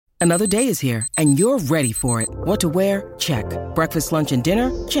Another day is here, and you're ready for it. What to wear? Check. Breakfast, lunch, and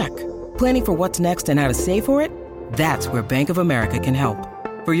dinner? Check. Planning for what's next and how to save for it? That's where Bank of America can help.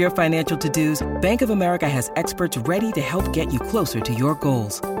 For your financial to-dos, Bank of America has experts ready to help get you closer to your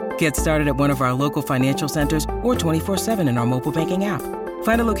goals. Get started at one of our local financial centers or 24/7 in our mobile banking app.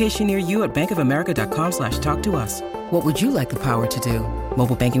 Find a location near you at bankofamerica.com/talktous. What would you like the power to do?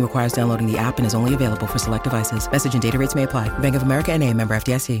 Mobile banking requires downloading the app and is only available for select devices. Message and data rates may apply. Bank of America N.A., member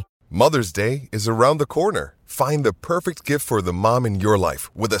FDIC. Mother's Day is around the corner. Find the perfect gift for the mom in your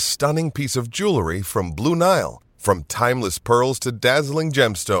life with a stunning piece of jewelry from Blue Nile. From timeless pearls to dazzling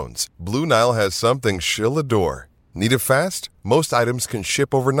gemstones, Blue Nile has something she'll adore. Need it fast? Most items can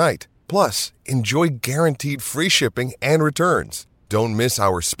ship overnight. Plus, enjoy guaranteed free shipping and returns. Don't miss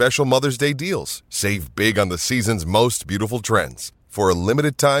our special Mother's Day deals. Save big on the season's most beautiful trends. For a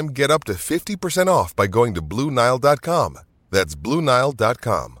limited time, get up to 50% off by going to BlueNile.com. That's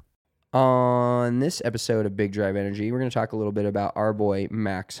BlueNile.com. On this episode of Big Drive Energy, we're going to talk a little bit about our boy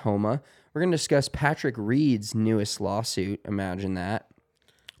Max Homa. We're going to discuss Patrick Reed's newest lawsuit. Imagine that.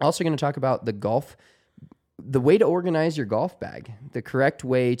 Also going to talk about the way to organize your golf bag, the correct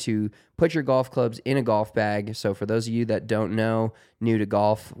way to put your golf clubs in a golf bag. So for those of you that don't know, new to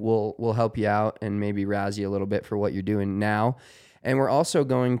golf, we'll help you out and maybe razz you a little bit for what you're doing now. And we're also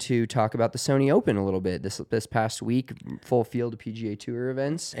going to talk about the Sony Open a little bit this past week, full field of PGA Tour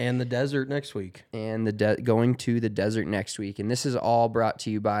events. And the desert next week. And going to the desert next week. And this is all brought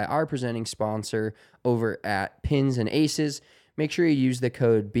to you by our presenting sponsor over at Pins and Aces. Make sure you use the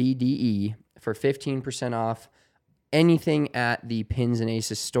code BDE for 15% off anything at the Pins and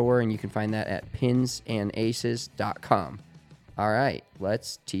Aces store. And you can find that at pinsandaces.com. All right,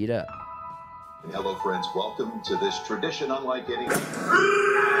 let's tee it up. Hello, friends. Welcome to this tradition unlike any. Light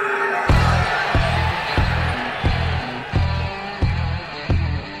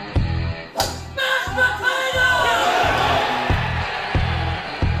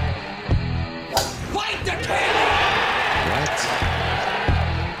the candle! What?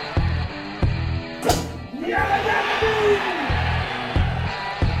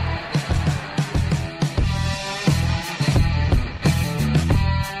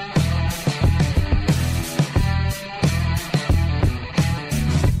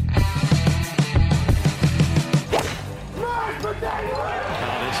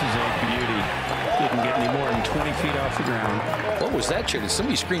 Feet off the ground. What was that, Did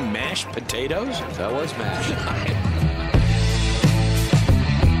somebody scream mashed potatoes? That was mashed.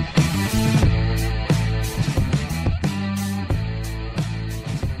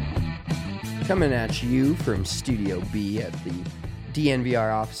 Coming at you from Studio B at the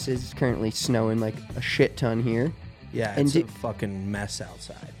DNVR offices. It's currently snowing like a shit ton here. Yeah, it's a fucking mess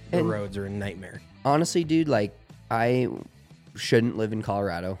outside. The roads are a nightmare. Honestly, dude, like, I shouldn't live in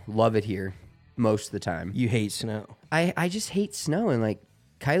Colorado. Love it here most of the time. You hate snow. I just hate snow, and like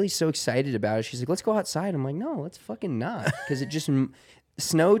Kylie's so excited about it. She's like, let's go outside. I'm like, no, let's fucking not. Because it just,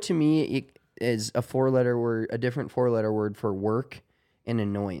 snow to me it is a four-letter word, a different four-letter word for work and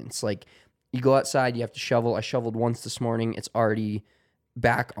annoyance. Like, you go outside, you have to shovel. I shoveled once this morning. It's already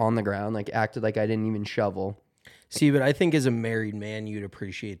back on the ground, like acted like I didn't even shovel. See, but I think as a married man, you'd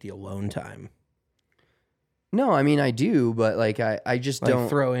appreciate the alone time. No, I mean, I do, but like, I just like don't.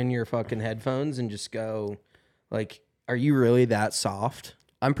 Throw in your fucking headphones and just go, like, are you really that soft?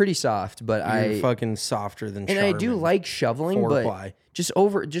 I'm pretty soft, but You're fucking softer than and Charmin. I do like shoveling, but just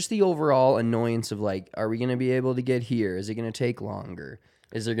the overall annoyance of like, are we going to be able to get here? Is it going to take longer?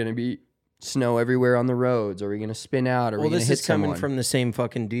 Is there going to be snow everywhere on the roads? Are we going to spin out? Are we going to hit someone? This is coming from the same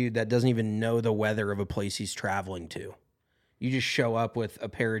fucking dude that doesn't even know the weather of a place he's traveling to. You just show up with a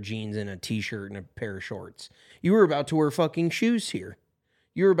pair of jeans and a t-shirt and a pair of shorts. You were about to wear fucking shoes here.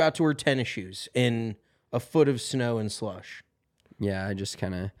 You were about to wear tennis shoes in a foot of snow and slush. Yeah, I just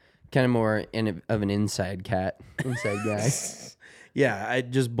kind of more of an inside guy. Yeah, it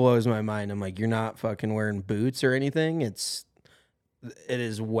just blows my mind. I'm like, you're not fucking wearing boots or anything. It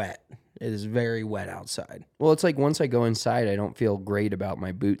is wet. It is very wet outside. Well, it's like once I go inside, I don't feel great about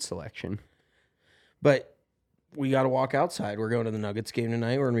my boot selection. But we got to walk outside. We're going to the Nuggets game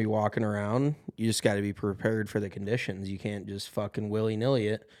tonight. We're going to be walking around. You just got to be prepared for the conditions. You can't just fucking willy-nilly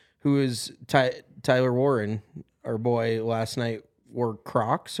it. Who is Tyler Warren, our boy, last night wore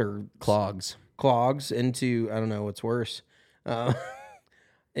Crocs or clogs into, I don't know what's worse,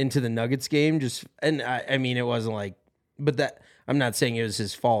 into the Nuggets game. I mean, it wasn't like, but that, I'm not saying it was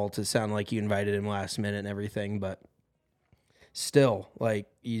his fault. It sounded like you invited him last minute and everything, but still, like,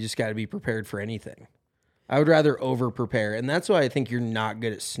 you just got to be prepared for anything. I would rather over prepare, and that's why I think you're not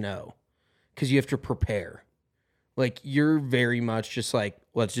good at snow, because you have to prepare. Like, you're very much just like,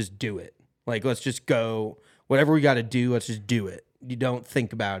 let's just do it. Like, let's just go. Whatever we got to do, let's just do it. You don't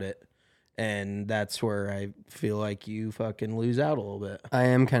think about it. And that's where I feel like you fucking lose out a little bit. I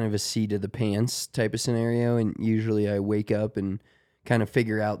am kind of a seat of the pants type of scenario, and usually I wake up and kind of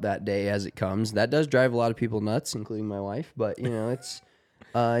figure out that day as it comes. That does drive a lot of people nuts, including my wife. But it's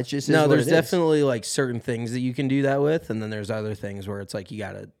just no. There's definitely like certain things that you can do that with, and then there's other things where it's like you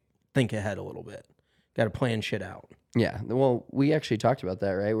got to think ahead a little bit. Got to plan shit out. Yeah. Well, we actually talked about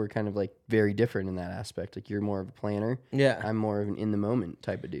that, right? We're kind of like very different in that aspect. Like you're more of a planner. Yeah. I'm more of an in the moment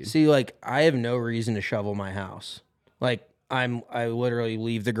type of dude. See, like I have no reason to shovel my house. Like I literally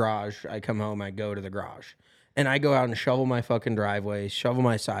leave the garage. I come home. I go to the garage, and I go out and shovel my fucking driveway, shovel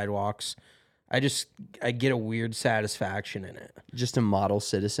my sidewalks. I get a weird satisfaction in it. Just a model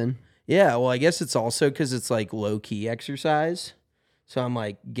citizen. Yeah. Well, I guess it's also because it's like low key exercise. So I'm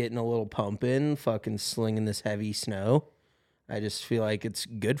like getting a little pump in, fucking slinging this heavy snow. I just feel like it's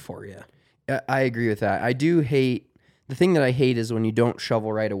good for you. I agree with that. I do hate, the thing that I hate is when you don't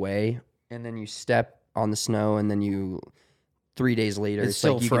shovel right away and then you step on the snow and then 3 days later it's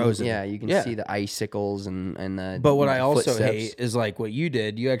still like frozen. You can see the icicles and the But what I also footsteps. hate is like what you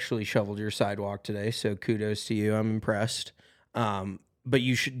did. You actually shoveled your sidewalk today, so kudos to you. I'm impressed. But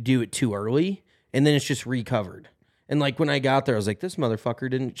you should do it too early, and then it's just recovered. And like when I got there, I was like, this motherfucker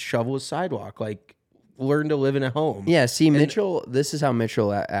didn't shovel his sidewalk. Like, learn to live in a home. Yeah, see, Mitchell, this is how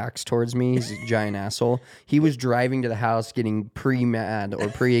Mitchell acts towards me. He's a giant asshole. He was driving to the house getting pre-mad or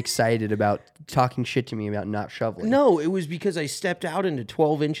pre-excited about talking shit to me about not shoveling. No, it was because I stepped out into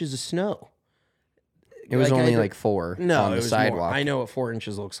 12 inches of snow. It was only like 4 on the sidewalk. I know what 4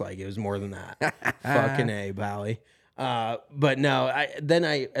 inches looks like. It was more than that. Fucking A, Bally. But no,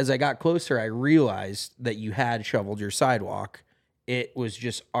 as I got closer, I realized that you had shoveled your sidewalk. It was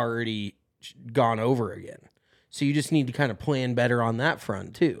just already gone over again. So you just need to kind of plan better on that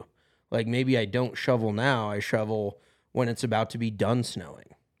front too. Like maybe I don't shovel now, I shovel when it's about to be done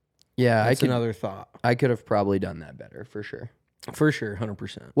snowing. Yeah, That's another thought. I could have probably done that better for sure. For sure,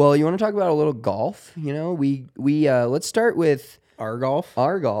 100%. Well, you want to talk about a little golf? You know, we let's start with Our golf.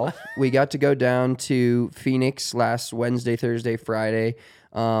 We got to go down to Phoenix last Wednesday, Thursday, Friday.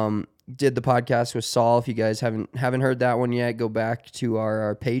 Did the podcast with Saul. If you guys haven't heard that one yet, go back to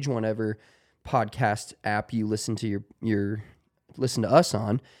our page, whatever podcast app you listen to listen to us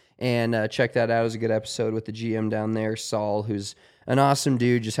on, and check that out. It was a good episode with the GM down there, Saul, who's an awesome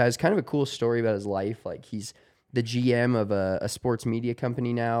dude. Just has kind of a cool story about his life. Like he's the GM of a sports media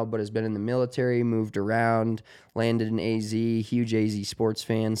company now, but has been in the military, moved around, landed in AZ, huge AZ sports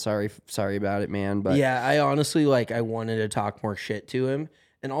fan. Sorry about it, man. But yeah, I honestly I wanted to talk more shit to him.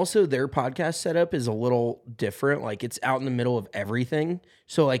 And also their podcast setup is a little different. Like it's out in the middle of everything.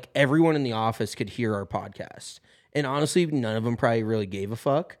 So like everyone in the office could hear our podcast. And honestly, none of them probably really gave a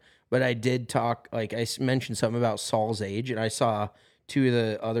fuck. But I did talk, like I mentioned something about Saul's age, and I saw 2 of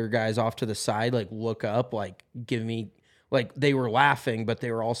the other guys off to the side, like look up, like give me, like they were laughing, but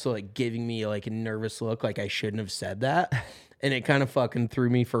they were also like giving me like a nervous look, like I shouldn't have said that. And it kind of fucking threw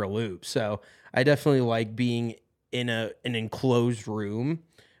me for a loop. So I definitely like being in an enclosed room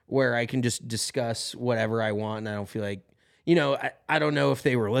where I can just discuss whatever I want. And I don't feel like, I don't know if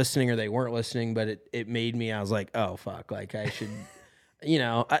they were listening or they weren't listening, but it made me, I was like, oh fuck, like I should,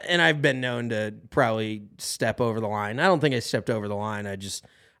 and I've been known to probably step over the line. I don't think I stepped over the line. I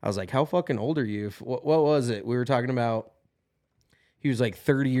was like, how fucking old are you? What was it? We were talking about, he was like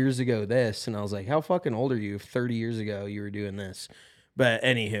 30 years ago this, and I was like, how fucking old are you if 30 years ago you were doing this? But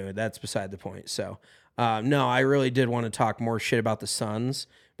anywho, that's beside the point. So, no, I really did want to talk more shit about the Suns,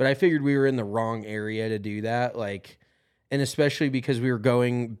 but I figured we were in the wrong area to do that. Like, and especially because we were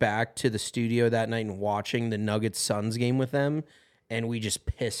going back to the studio that night and watching the Nuggets Suns game with them, and we just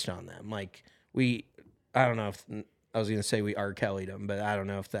pissed on them. Like, I don't know if, I was going to say we R. Kelly'd them, but I don't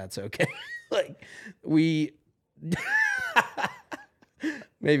know if that's okay. Like,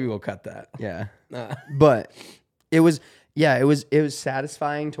 maybe we'll cut that. Yeah. But it was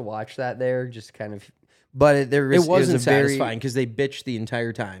satisfying to watch that there, just kind of, but it wasn't satisfying because they bitched the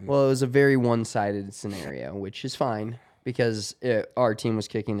entire time. Well, it was a very one-sided scenario, which is fine because our team was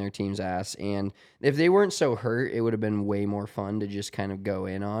kicking their team's ass, and if they weren't so hurt, it would have been way more fun to just kind of go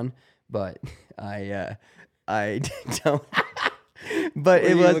in on. But I don't. But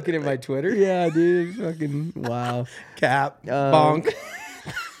it was looking at my Twitter. Yeah, dude. Fucking wow. Cap bonk.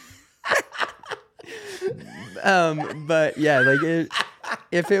 But yeah, like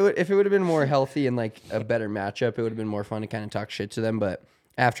if it would have been more healthy and like a better matchup, it would have been more fun to kind of talk shit to them. But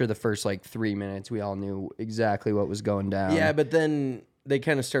after the first like 3 minutes, we all knew exactly what was going down. Yeah, but then they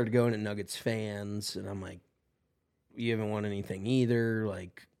kind of started going at Nuggets fans, and I'm like, you haven't won anything either.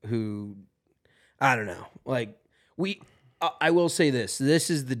 Like, who, I don't know. Like, I will say this. This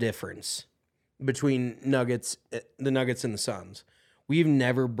is the difference between the Nuggets and the Suns. We've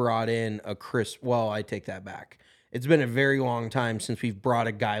never brought in a well, I take that back. It's been a very long time since we've brought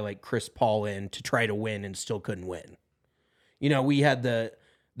a guy like Chris Paul in to try to win and still couldn't win. You know, we had the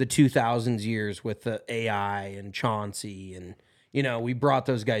 2000s years with the AI and Chauncey, and, you know, we brought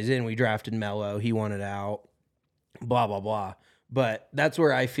those guys in. We drafted Melo. He won it out, blah, blah, blah. But that's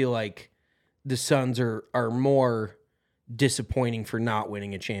where I feel like the Suns are more disappointing for not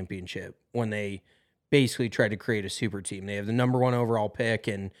winning a championship when they basically tried to create a super team. They have the number 1 overall pick,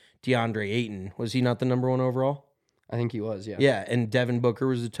 and DeAndre Ayton. Was he not the number 1 overall? I think he was, yeah. Yeah, and Devin Booker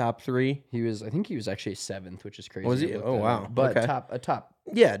was the top 3. I think he was actually 7th, which is crazy. Was he? Oh, wow. But okay. top.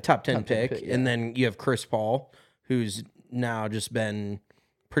 Yeah, top 10 top pick. 10 pick, yeah. And then you have Chris Paul, who's now just been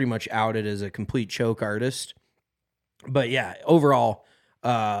pretty much outed as a complete choke artist. But yeah, overall,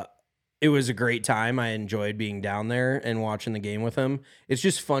 it was a great time. I enjoyed being down there and watching the game with him. It's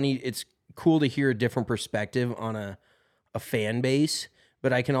just funny. It's cool to hear a different perspective on a fan base,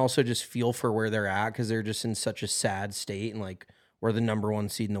 but I can also just feel for where they're at because they're just in such a sad state, and like we're the number 1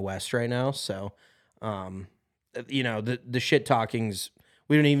 seed in the West right now. So, you know, the shit talkings,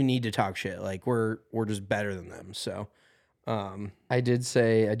 we don't even need to talk shit. Like we're just better than them. So, I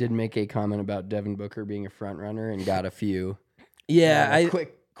did make a comment about Devin Booker being a front runner and got a few. Yeah,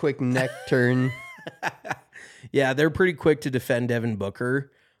 quick neck turn. Yeah, they're pretty quick to defend Devin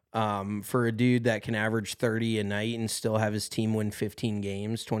Booker. For a dude that can average 30 a night and still have his team win 15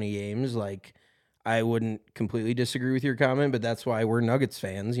 games, 20 games, like, I wouldn't completely disagree with your comment, but that's why we're Nuggets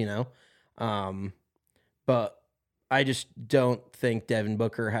fans, you know? But I just don't think Devin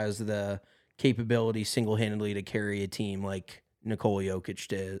Booker has the capability single-handedly to carry a team like Nikola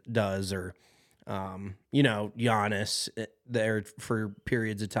Jokic does, or, you know, Giannis there for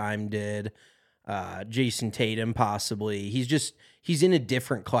periods of time did. Jason Tatum, possibly. He's in a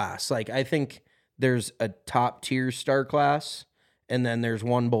different class. Like, I think there's a top tier star class, and then there's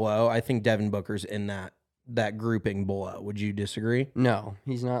one below. I think Devin Booker's in that grouping below. Would you disagree? No,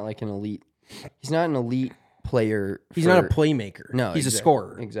 he's not like an elite. He's not an elite player. He's not a playmaker. No, he's a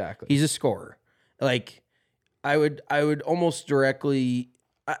scorer. Exactly. He's a scorer. Like, I would almost directly.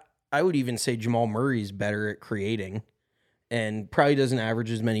 I would even say Jamal Murray's better at creating, and probably doesn't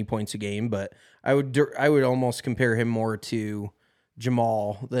average as many points a game, but I would almost compare him more to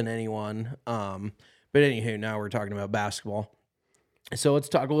Jamal than anyone. But anywho, now we're talking about basketball. So let's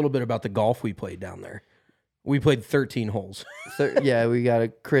talk a little bit about the golf we played down there. We played 13 holes. Yeah, we got a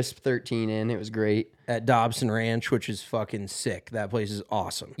crisp 13 in. It was great. At Dobson Ranch, which is fucking sick. That place is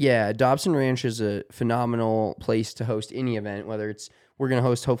awesome. Yeah, Dobson Ranch is a phenomenal place to host any event, whether it's we're going to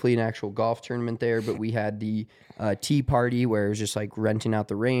host hopefully an actual golf tournament there, but we had the tea party where it was just like renting out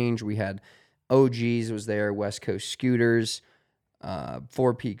the range. We had OGs was there, West Coast Scooters,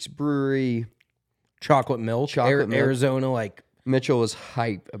 Four Peaks Brewery. Chocolate milk. Arizona, like... Mitchell was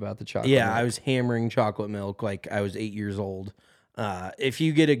hype about the chocolate milk. milk. I was hammering chocolate milk like I was 8 years old. If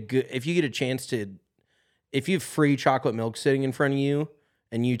you get a chance to... If you have free chocolate milk sitting in front of you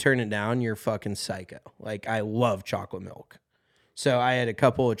and you turn it down, you're fucking psycho. Like, I love chocolate milk. So I had a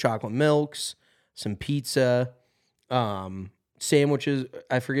couple of chocolate milks, some pizza, sandwiches.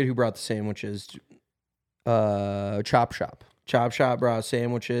 I forget who brought the sandwiches. Chop Shop. Chop Shop brought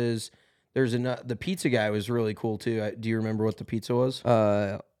sandwiches. The pizza guy was really cool too. Do you remember what the pizza was?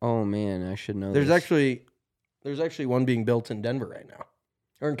 Oh man, I should know. There's actually one being built in Denver right now,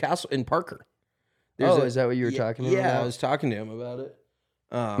 or in Parker. Is that what you were talking about? Yeah, I was talking to him about it.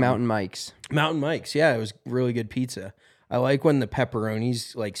 Mountain Mike's. Mountain Mike's. Yeah, it was really good pizza. I like when the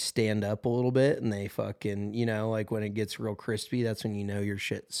pepperonis like stand up a little bit and they fucking, you know, like when it gets real crispy, that's when you know your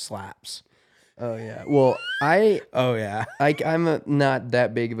shit slaps. Oh yeah. Well, I'm not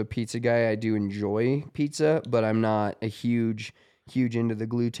that big of a pizza guy. I do enjoy pizza, but I'm not a huge into the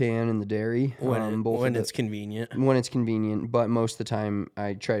gluten and the dairy. When it's convenient. When it's convenient, but most of the time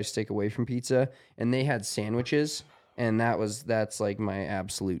I try to stick away from pizza. And they had sandwiches, and that's like my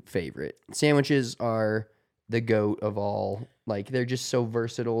absolute favorite. Sandwiches are the goat of all. Like, they're just so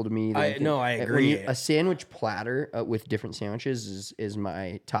versatile to me. I agree. A sandwich platter with different sandwiches is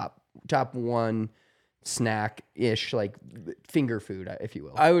my top one snack-ish, like finger food, if you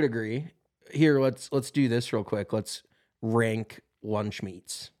will. I would agree. Here, let's do this real quick. Let's rank lunch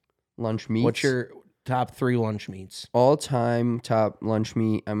meats. Lunch meats? What's your top 3 lunch meats? All-time top lunch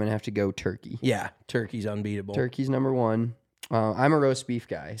meat, I'm going to have to go turkey. Yeah, turkey's unbeatable. Turkey's number 1. I'm a roast beef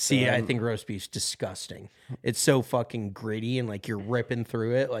guy. See, I think roast beef's disgusting. It's so fucking gritty and like you're ripping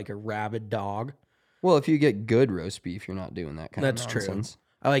through it like a rabid dog. Well, if you get good roast beef, you're not doing that kind That's of true. nonsense.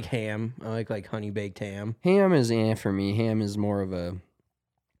 I like ham. I like honey baked ham. Ham is for me. Ham is more of a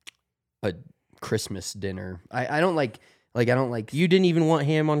Christmas dinner. I don't like I don't like. You didn't even want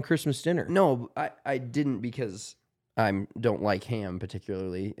ham on Christmas dinner. No, I didn't because I don't like ham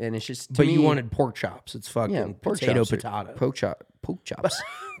particularly, and it's just. But you wanted pork chops. It's fucking pork potato. Pork chops.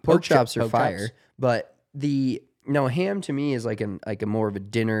 Pork chops are fire. chops. But ham to me is like a more of a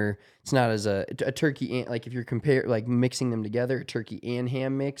dinner. It's not as a turkey and like if you're like mixing them together, a turkey and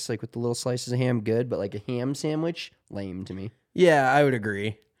ham mix like with the little slices of ham, good. But like a ham sandwich, lame to me. Yeah, I would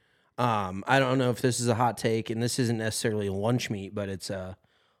agree. I don't know if this is a hot take, and this isn't necessarily lunch meat, but it's a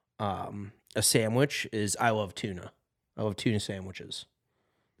sandwich. I love tuna. I love tuna sandwiches.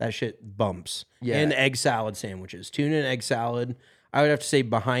 That shit bumps. Yeah. And egg salad sandwiches. Tuna and egg salad. I would have to say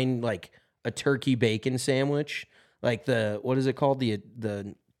behind like a turkey bacon sandwich, like what is it called?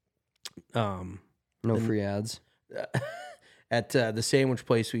 No free ads. At the sandwich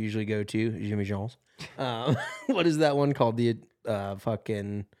place we usually go to, Jimmy John's. What is that one called? The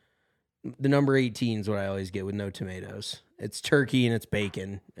number 18 is what I always get with no tomatoes. It's turkey and it's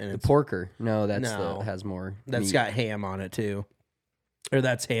bacon and it's Porker. No, has more. That's meat. got ham on it too, or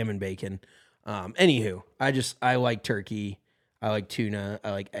that's ham and bacon. Anywho, I like turkey. I like tuna. I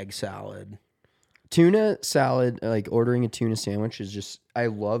like egg salad. Tuna salad, like ordering a tuna sandwich is just, I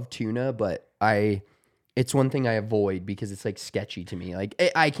love tuna, but it's one thing I avoid because it's like sketchy to me.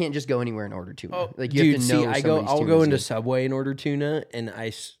 Like I can't just go anywhere and order tuna. Like you have to know. I'll go into Subway and order tuna, and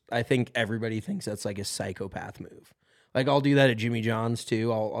I think everybody thinks that's like a psychopath move. Like I'll do that at Jimmy John's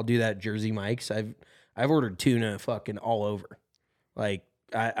too. I'll do that at Jersey Mike's. I've ordered tuna fucking all over. Like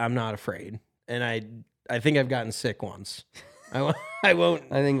I'm not afraid, and I think I've gotten sick once. I won't.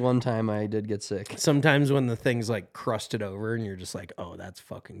 I think one time I did get sick. Sometimes when the thing's like crusted over and you're just like, oh, that's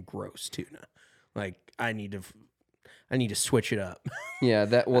fucking gross tuna. Like I need to switch it up. Yeah,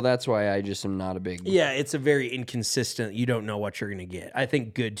 that's why I just am not a big. Yeah, it's a very inconsistent. You don't know what you're gonna get. I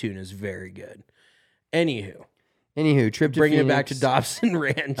think good tuna is very good. Anywho, trip to bringing Phoenix, it back to Dobson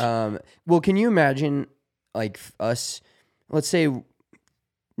Ranch. Well, can you imagine like us? Let's say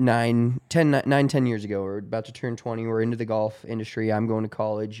 10 years ago, we're about to turn 20. We're into the golf industry. I'm going to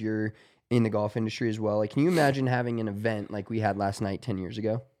college. You're in the golf industry as well. Like, can you imagine having an event like we had last night 10 years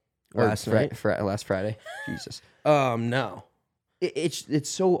ago? Last Friday. Jesus. No. It's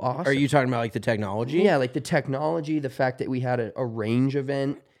so awesome. Are you talking about like the technology? Yeah, like the technology, the fact that we had a range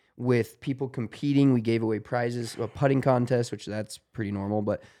event with people competing. We gave away prizes, a putting contest, which that's pretty normal,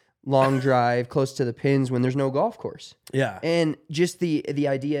 but long drive close to the pins when there's no golf course. Yeah. And just the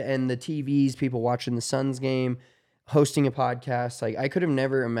idea and the TVs, people watching the Suns game, hosting a podcast. Like I could have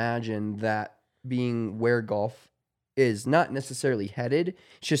never imagined that being where golf is not necessarily headed.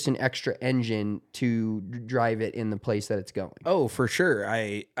 It's just an extra engine to drive it in the place that it's going. Oh, for sure.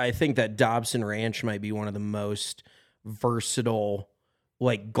 I think that Dobson Ranch might be one of the most versatile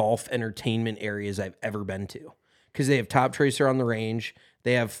like golf entertainment areas I've ever been to. Because they have Top Tracer on the range.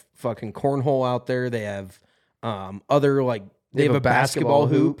 They have fucking cornhole out there. They have other like they have a basketball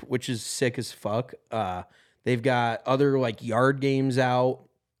hoop, which is sick as fuck. They've got other like yard games out.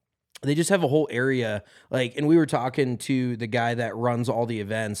 They just have a whole area. Like, and we were talking to the guy that runs all the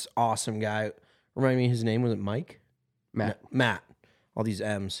events. Awesome guy. Remind me his name, was it Mike? Matt. All these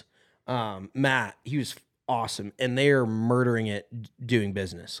M's. Matt, he was awesome. And they are murdering it doing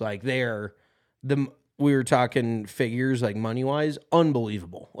business. Like we were talking figures like money wise,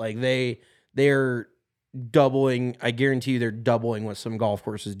 unbelievable. Like they're doubling. I guarantee you they're doubling what some golf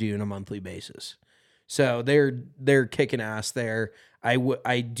courses do on a monthly basis. So they're kicking ass there.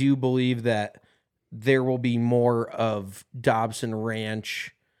 I do believe that there will be more of Dobson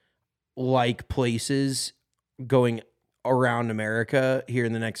Ranch like places going around America here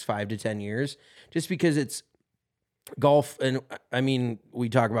in the next 5 to 10 years, just because it's golf. And I mean, we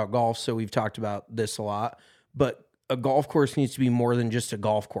talk about golf, so we've talked about this a lot, but a golf course needs to be more than just a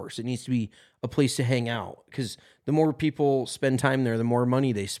golf course. It needs to be a place to hang out, because the more people spend time there, the more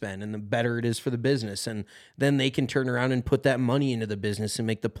money they spend, and the better it is for the business. And then they can turn around and put that money into the business and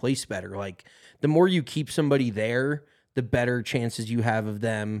make the place better. Like the more you keep somebody there, the better chances you have of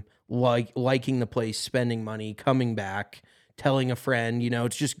them liking the place, spending money, coming back, telling a friend.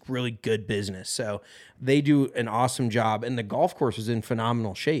 It's just really good business. So they do an awesome job, and the golf course is in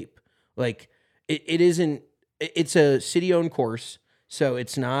phenomenal shape. Like it's a city-owned course, so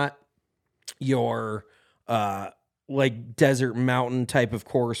it's not your like desert mountain type of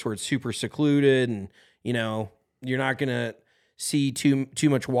course where it's super secluded and you're not gonna see too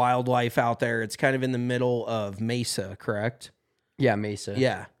much wildlife out there. It's kind of in the middle of Mesa, correct? Yeah, Mesa.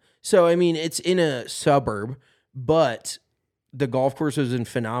 Yeah. So, I mean, it's in a suburb, but the golf course was in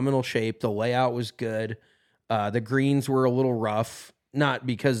phenomenal shape. The layout was good. The greens were a little rough, not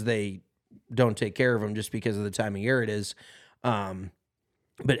because they don't take care of them, just because of the time of year it is.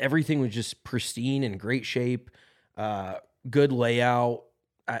 But everything was just pristine and great shape. Good layout.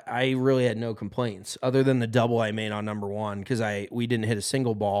 I really had no complaints other than the double I made on number one because we didn't hit a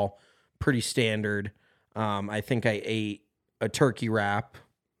single ball. Pretty standard. I think I ate a turkey wrap,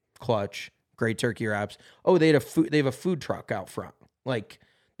 clutch, great turkey wraps. Oh, they have a food truck out front, like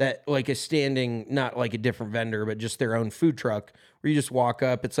a standing, not like a different vendor, but just their own food truck where you just walk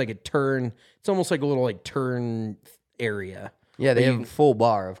up. It's like a turn. It's almost like a little like turn area. Yeah, they have a full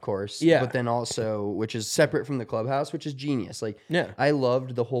bar, of course. Yeah. But then also, which is separate from the clubhouse, which is genius. Like, Yeah. I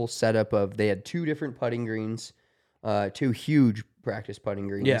loved the whole setup of they had 2 different putting greens, 2 huge practice putting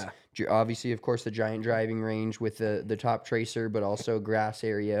greens. Yeah. Obviously, of course, the giant driving range with the top tracer, but also grass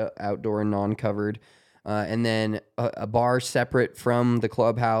area, outdoor and non-covered. And then a bar separate from the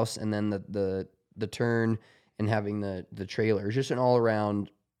clubhouse, and then the turn and having the trailer. It's just an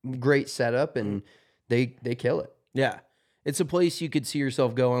all-around great setup, and they kill it. Yeah. It's a place you could see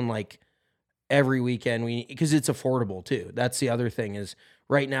yourself going like every weekend because it's affordable too. That's the other thing is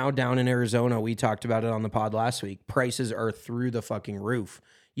right now down in Arizona, we talked about it on the pod last week. Prices are through the fucking roof.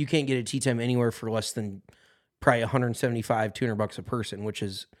 You can't get a tee time anywhere for less than probably $175, $200 a person, which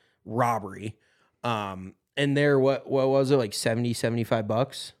is robbery. And there, what was it, like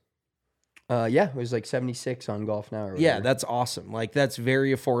 $70-$75? Yeah, it was like 76 on Golf Now. Or Yeah, whatever. that's awesome. Like that's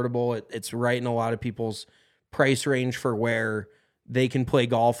very affordable. It's right in a lot of people's price range for where they can play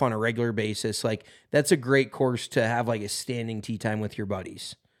golf on a regular basis. Like that's a great course to have like a standing tee time with your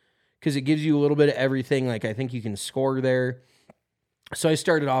buddies because it gives you a little bit of everything. Like I think you can score there. So I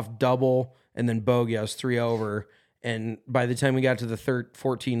started off double and then bogey. I was 3 over. And by the time we got to the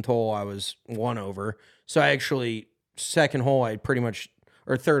 14th hole, I was 1 over. So I actually, third hole, I pretty much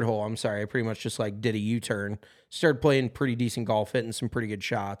just like did a U-turn, started playing pretty decent golf, hitting some pretty good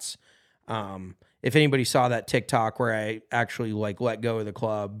shots. If anybody saw that TikTok where I actually like let go of the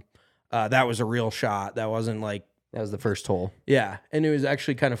club, that was a real shot. That wasn't like, That was the first hole. yeah. And it was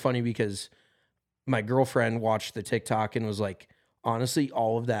actually kind of funny because my girlfriend watched the TikTok and was like, honestly,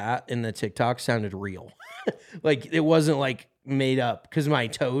 all of that in the TikTok sounded real. Like it wasn't like made up because my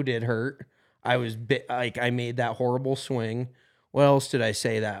toe did hurt. I made that horrible swing. What else did I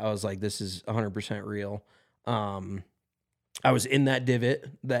say that I was like, this is 100% real. I was in that divot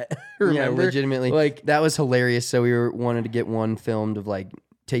that remember? Yeah, legitimately. Like that was hilarious. So we wanted to get one filmed of like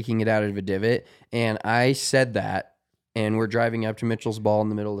taking it out of a divot. And I said that, and we're driving up to Mitchell's ball in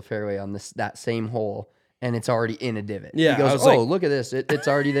the middle of the fairway on that same hole. And it's already in a divot. Yeah, he I goes, was like, look at this. It's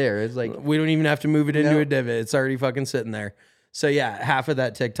already there. It's like, we don't even have to move it into No. a divot. It's already fucking sitting there. So yeah, half of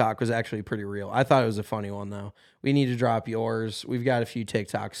that TikTok was actually pretty real. I thought it was a funny one though. We need to drop yours. We've got a few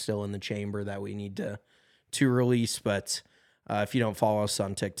TikToks still in the chamber that we need to release, but if you don't follow us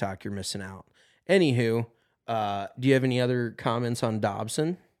on TikTok, you're missing out. Anywho, do you have any other comments on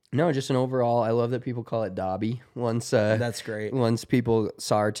Dobson? no, just an overall. I love that people call it Dobby. That's great. Once people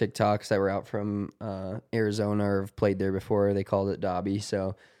saw our TikToks that were out from Arizona or have played there before, they called it Dobby.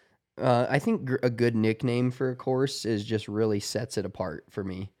 So I think a good nickname for a course is just really sets it apart for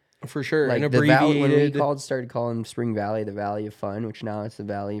me. For sure. Like and the valley, when we abbreviated. started calling Spring Valley the Valley of Fun, which now it's the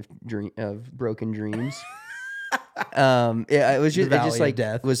Valley of Broken Dreams. It was just, Valley of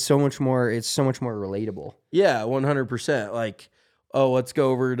Death. was so much more. It's so much more relatable. Yeah, 100%. Like, oh, let's go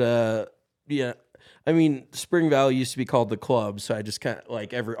over to, yeah. I mean, Spring Valley used to be called the club, so I just kind of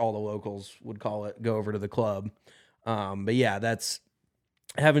like all the locals would call it go over to the club. But yeah, that's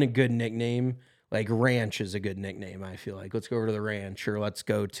having a good nickname. Like ranch is a good nickname. I feel like let's go over to the ranch, or let's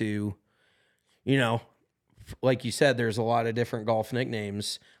go to, like you said, there's a lot of different golf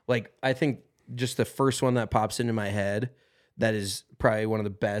nicknames. Like I think just the first one that pops into my head that is probably one of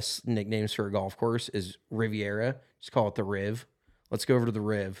the best nicknames for a golf course is Riviera. Just call it the Riv. Let's go over to the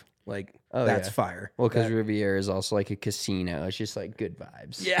Riv. Like, that's fire. Well, because Riviera is also like a casino. It's just like good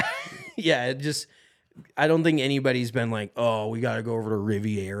vibes. Yeah. Yeah. It just, I don't think anybody's been like, oh, we got to go over to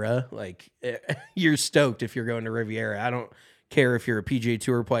Riviera. Like, you're stoked if you're going to Riviera. I don't care if you're a PGA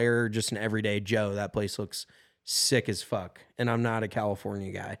Tour player or just an everyday Joe. That place looks sick as fuck. And I'm not a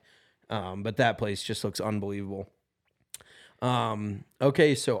California guy. But that place just looks unbelievable.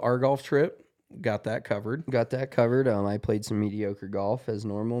 Okay, so our golf trip, got that covered. Got that covered. I played some mediocre golf as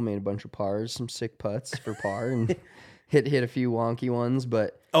normal. Made a bunch of pars, some sick putts for par, and hit a few wonky ones.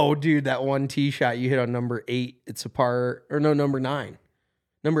 But oh, dude, that one tee shot you hit on number 8, it's a par, or no, number 9.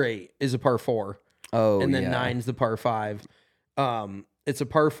 Number 8 is a par 4. Oh, and then yeah. 9's the par 5. it's a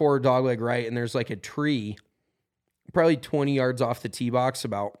par 4 dogleg right, and there's like a tree probably 20 yards off the tee box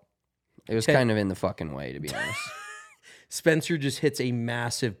about. It was kind of in the fucking way, to be honest. Spencer just hits a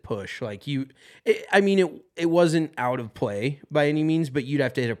massive push. Like it wasn't out of play by any means, but you'd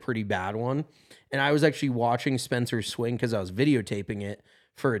have to hit a pretty bad one. And I was actually watching Spencer's swing because I was videotaping it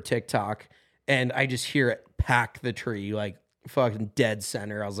for a TikTok, and I just hear it pack the tree like fucking dead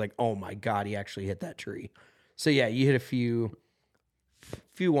center. I was like, oh my God, he actually hit that tree. So yeah, you hit a few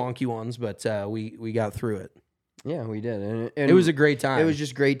wonky ones, but we got through it. Yeah, we did. And it was a great time. It was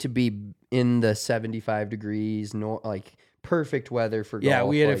just great to be in the 75 degrees, like perfect weather for golf. Yeah,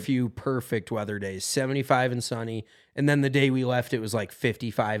 we had a few perfect weather days, 75 and sunny. And then the day we left, it was like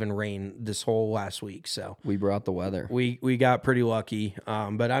 55 and rain this whole last week. So we brought the weather. We got pretty lucky.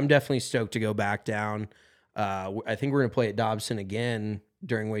 But I'm definitely stoked to go back down. I think we're going to play at Dobson again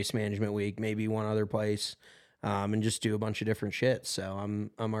during Waste Management Week, maybe one other place. And just do a bunch of different shit. So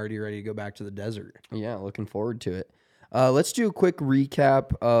I'm already ready to go back to the desert. Yeah, looking forward to it. Let's do a quick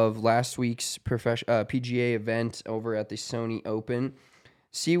recap of last week's PGA event over at the Sony Open.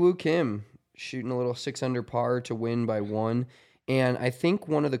 Siwoo Kim shooting a little 6 under par to win by 1. And I think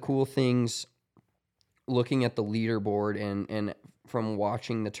one of the cool things looking at the leaderboard and from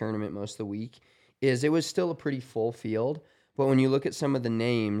watching the tournament most of the week is it was still a pretty full field. But when you look at some of the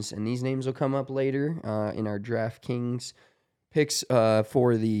names, and these names will come up later in our DraftKings picks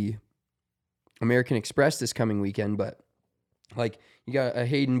for the American Express this coming weekend, but like you got a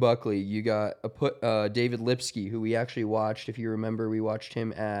Hayden Buckley, you got a David Lipsky, who we actually watched. If you remember, we watched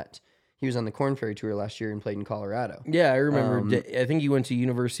him he was on the Korn Ferry Tour last year and played in Colorado. Yeah, I remember. I think he went to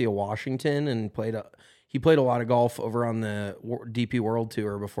University of Washington and he played a lot of golf over on the DP World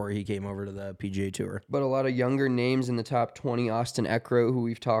Tour before he came over to the PGA Tour. But a lot of younger names in the top 20. Austin Eckroat, who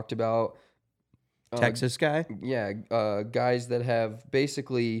we've talked about. Texas guy? Yeah, guys that have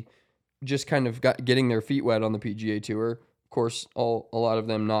basically just kind of getting their feet wet on the PGA Tour. Of course, a lot of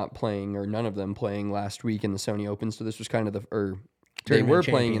them not playing, or none of them playing last week in the Sony Open. So this was kind of they were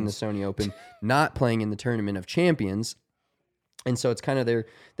playing in the Sony Open, not playing in the Tournament of Champions. And so it's kind of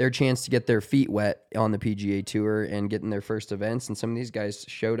their chance to get their feet wet on the PGA Tour and getting their first events. And some of these guys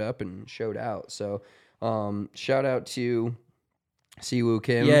showed up and showed out. So shout out to Siwoo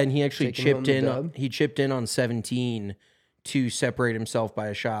Kim. Yeah, and he actually chipped in. He chipped in on 17 to separate himself by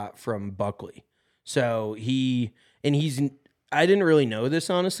a shot from Buckley. So I didn't really know this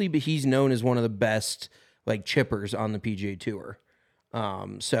honestly, but he's known as one of the best like chippers on the PGA Tour.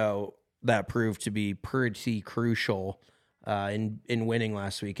 So that proved to be pretty crucial. In winning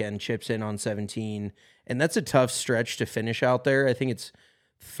last weekend, chips in on 17, and that's a tough stretch to finish out there. I think it's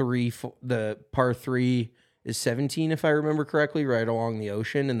the par 3 is 17, if I remember correctly, right along the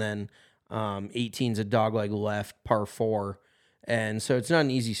ocean, and then 18's a dogleg left, par 4, and so it's not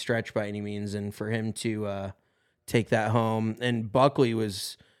an easy stretch by any means. And for him to take that home, and Buckley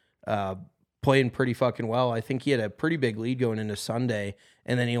was playing pretty fucking well. I think he had a pretty big lead going into Sunday,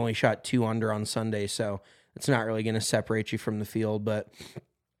 and then he only shot 2 under on Sunday, so it's not really going to separate you from the field. But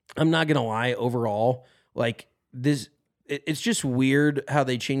I'm not going to lie, overall, like this, it's just weird how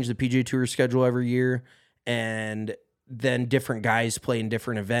they change the PGA Tour schedule every year, and then different guys play in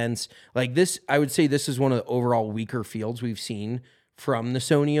different events. Like this, I would say this is one of the overall weaker fields we've seen from the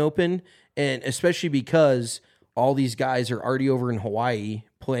Sony Open, and especially because all these guys are already over in Hawaii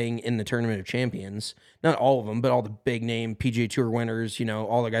playing in the Tournament of Champions. Not all of them, but all the big name PGA Tour winners,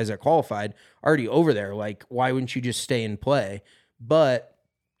 all the guys that qualified already over there. Like, why wouldn't you just stay and play? But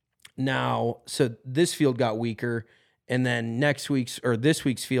now, so this field got weaker, and then this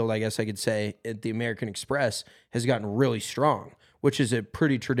week's field, I guess I could say, at the American Express has gotten really strong, which is a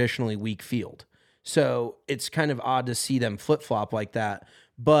pretty traditionally weak field. So it's kind of odd to see them flip-flop like that.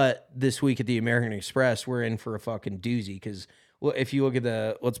 But this week at the American Express, we're in for a fucking doozy because if you look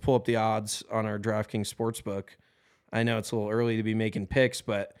at let's pull up the odds on our DraftKings Sportsbook. I know it's a little early to be making picks,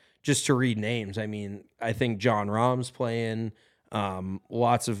 but just to read names, I mean, I think John Rahm's playing.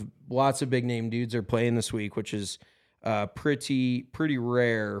 Lots of big name dudes are playing this week, which is pretty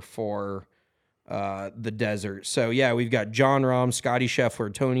rare for the desert. So yeah, we've got John Rahm, Scotty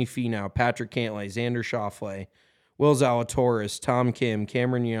Scheffler, Tony Finau, Patrick Cantlay, Xander Schauffele, Will Zalatoris, Tom Kim,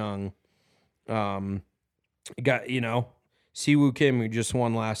 Cameron Young. Got Siwoo Kim, who just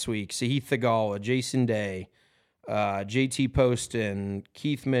won last week, Sahith Theegala, Jason Day, JT Poston,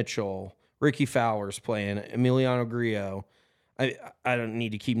 Keith Mitchell, Ricky Fowler's playing, Emiliano Grillo. I don't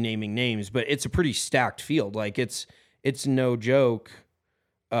need to keep naming names, but it's a pretty stacked field. Like it's no joke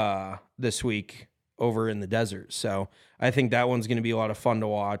this week over in the desert. So I think that one's going to be a lot of fun to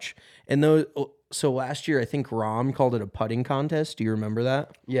watch. And So last year, I think Rom called it a putting contest. Do you remember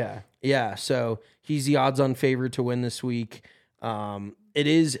that? Yeah. Yeah. So he's the odds-on favorite to win this week. It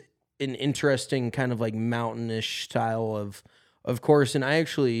is an interesting kind of like mountainish style of course.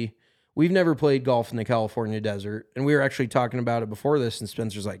 And we've never played golf in the California desert. And we were actually talking about it before this. And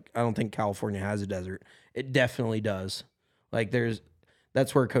Spencer's like, I don't think California has a desert. It definitely does. Like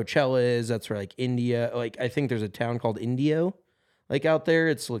that's where Coachella is. That's where like India, like I think there's a town called Indio, like out there.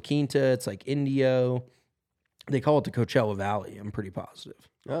 It's La Quinta. It's like Indio. They call it the Coachella Valley. I'm pretty positive.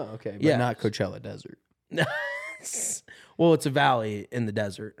 Oh, okay. But Yeah. not Coachella Desert. Well, it's a valley in the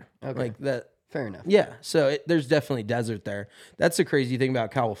desert. Okay. Like that. Fair enough. Yeah. So there's definitely desert there. That's the crazy thing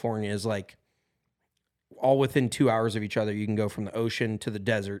about California is like all within 2 hours of each other, you can go from the ocean to the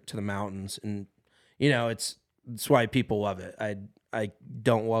desert to the mountains. And, it's why people love it. I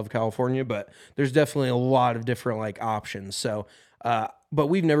don't love California, but there's definitely a lot of different like options. So, but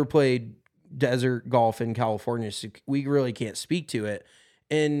we've never played desert golf in California, so we really can't speak to it.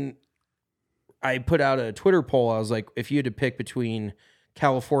 And I put out a Twitter poll. I was like, if you had to pick between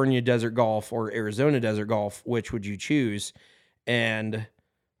California desert golf or Arizona desert golf, which would you choose? And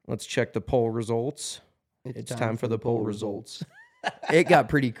let's check the poll results. It's time for the poll results. It got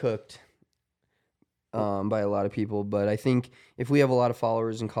pretty cooked by a lot of people, but I think if we have a lot of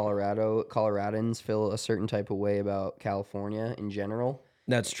followers in Colorado, Coloradans feel a certain type of way about California in general.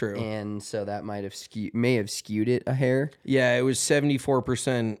 That's true. And so that may have skewed it a hair. Yeah, it was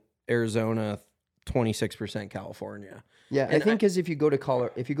 74% Arizona, 26% California. Yeah, I think because if you go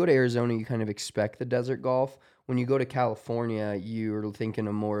to Arizona, you kind of expect the desert golf. When you go to California, you're thinking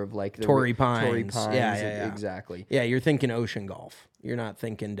of more of like the Torrey Pines. Torrey Pines. Yeah. Exactly. Yeah, you're thinking ocean golf. You're not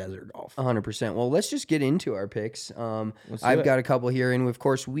thinking desert golf. 100%. Well, let's just get into our picks. I've it. got a couple here, and of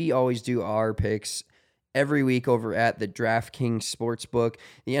course, we always do our picks every week over at the DraftKings Sportsbook.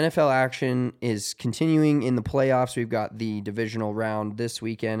 The NFL action is continuing in the playoffs. We've got the divisional round this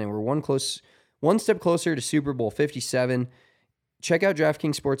weekend, and we're one step closer to Super Bowl 57. Check out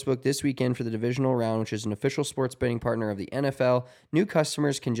DraftKings Sportsbook this weekend for the divisional round, which is an official sports betting partner of the NFL. New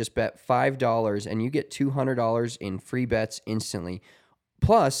customers can just bet $5, and you get $200 in free bets instantly.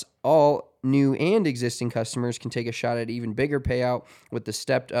 Plus, all new and existing customers can take a shot at even bigger payout with the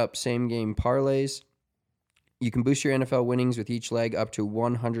stepped-up same-game parlays. You can boost your NFL winnings with each leg up to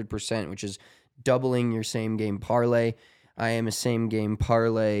 100%, which is doubling your same-game parlay. I am a same-game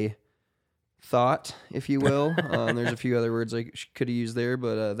parlay thought, if you will. There's a few other words I could have used there,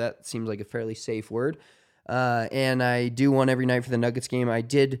 but that seems like a fairly safe word. And I do one every night for the Nuggets game. I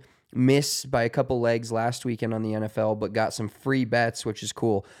did miss by a couple legs last weekend on the NFL, but got some free bets, which is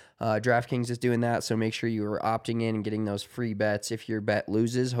cool. DraftKings is doing that, so make sure you are opting in and getting those free bets. If your bet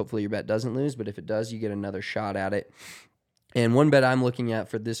loses, hopefully your bet doesn't lose, but if it does, you get another shot at it. And one bet I'm looking at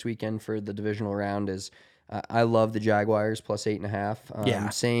for this weekend for the divisional round is I love the Jaguars plus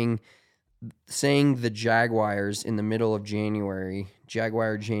 8.5. Saying the Jaguars in the middle of January,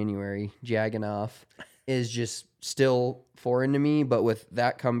 jagging off, is just still foreign to me. But with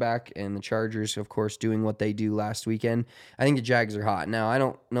that comeback and the Chargers, of course, doing what they do last weekend, I think the Jags are hot. Now, I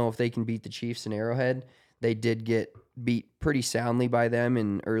don't know if they can beat the Chiefs in Arrowhead. They did get beat pretty soundly by them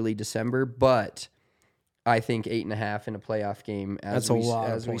in early December, but I think 8.5 in a playoff game, as we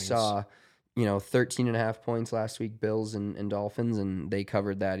saw, 13.5 points last week, Bills and Dolphins, and they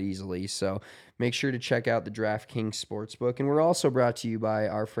covered that easily. So make sure to check out the DraftKings Sportsbook. And we're also brought to you by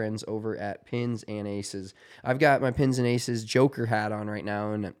our friends over at Pins and Aces. I've got my Pins and Aces Joker hat on right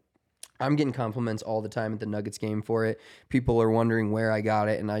now, and I'm getting compliments all the time at the Nuggets game for it. People are wondering where I got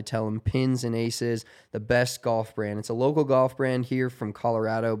it, and I tell them Pins and Aces, the best golf brand. It's a local golf brand here from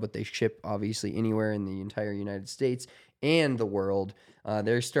Colorado, but they ship obviously anywhere in the entire United States and the world.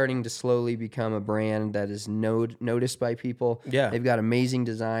 They're starting to slowly become a brand that is noticed by people. Yeah. They've got amazing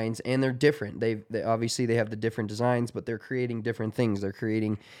designs, and they're different. They obviously they have the different designs, but they're creating different things. They're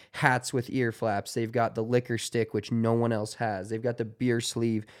creating hats with ear flaps. They've got the liquor stick, which no one else has. They've got the beer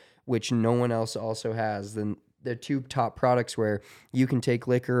sleeve, which no one else also has. Then they're two top products where you can take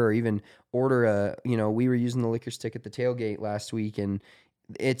liquor or even order we were using the liquor stick at the tailgate last week, and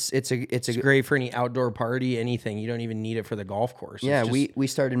it's great for any outdoor party, anything. You don't even need it for the golf course. Yeah, we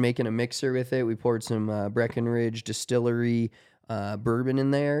started making a mixer with it. We poured some Breckenridge Distillery bourbon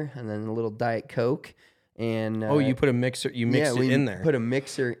in there, and then a little Diet Coke. And you put a mixer. You mixed it in there. Put a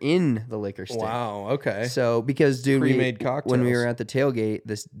mixer in the liquor stick. Wow. Okay. So because pre-made cocktails. When we were at the tailgate,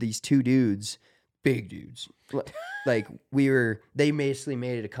 these two dudes, big dudes, like they basically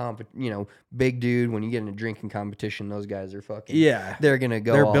made it a big dude. When you get in a drinking competition, those guys are fucking they're gonna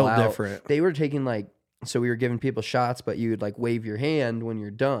go. They're all built out. different. They were taking so we were giving people shots, but you would wave your hand when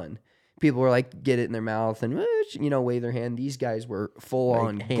you're done. people were like, get it in their mouth and, wave their hand. These guys were full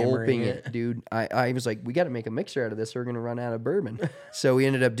on hammering gulping it, dude. I was like, we got to make a mixer out of this or we're going to run out of bourbon. So we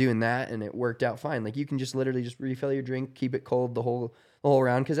ended up doing that and it worked out fine. Like you can just literally just refill your drink, keep it cold the whole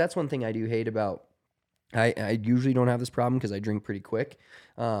round. Cause that's one thing I do hate about, I usually don't have this problem because I drink pretty quick.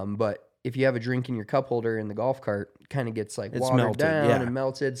 But if you have a drink in your cup holder in the golf cart, it kind of gets like watered melted, down yeah. and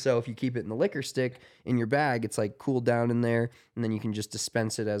melted. So if you keep it in the liquor stick in your bag, it's like cooled down in there, and then you can just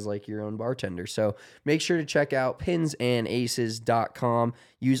dispense it as like your own bartender. So make sure to check out pinsandaces.com.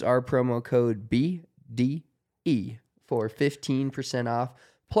 Use our promo code BDE for 15% off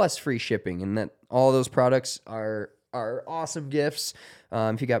plus free shipping, and that all those products are awesome gifts.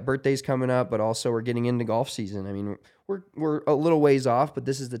 If you got birthdays coming up, but also we're getting into golf season. I mean, we're a little ways off, but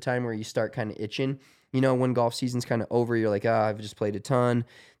this is the time where you start kind of itching. When golf season's kind of over, you're like, I've just played a ton.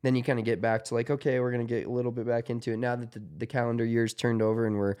 Then you kind of get back to like, okay, we're going to get a little bit back into it. Now that the calendar year's turned over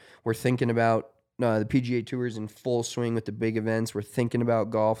and we're thinking about the PGA Tour's in full swing with the big events. We're thinking about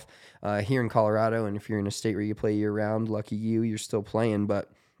golf here in Colorado. And if you're in a state where you play year round, lucky you're still playing.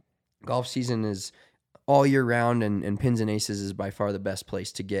 But golf season is all year round, and Pins and Aces is by far the best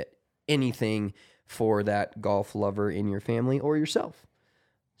place to get anything for that golf lover in your family or yourself.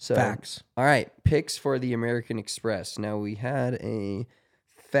 So, Facts. All right, picks for the American Express. Now, we had a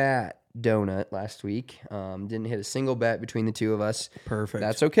fat donut last week. Didn't hit a single bet between the two of us. Perfect.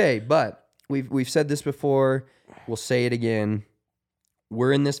 That's okay, but we've said this before. We'll say it again.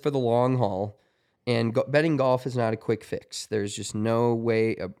 We're in this for the long haul, and betting golf is not a quick fix. There's just no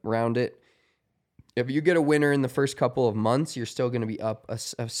way around it. If you get a winner in the first couple of months, you're still going to be up a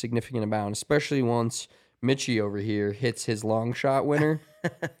significant amount, especially once Mitchie over here hits his long shot winner.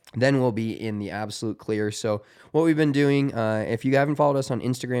 Then we'll be in the absolute clear. So what we've been doing, if you haven't followed us on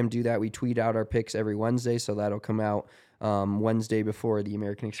Instagram, do that. We tweet out our picks every Wednesday, so that'll come out Wednesday before the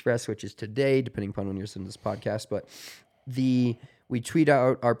American Express, which is today, depending upon when you're listening to this podcast. But we tweet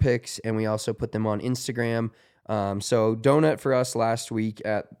out our picks, and we also put them on Instagram. So donut for us last week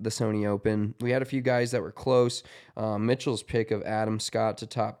at the Sony Open. We had a few guys that were close. Mitchell's pick of Adam Scott to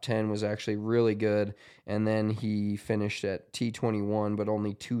top 10 was actually really good. And then he finished at T21, but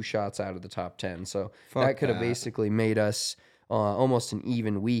only 2 shots out of the top 10. So that could have basically made us almost an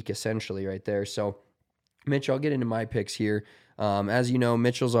even week, essentially, right there. So Mitch, I'll get into my picks here. As you know,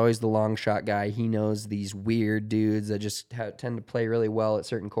 Mitchell's always the long shot guy. He knows these weird dudes that just tend to play really well at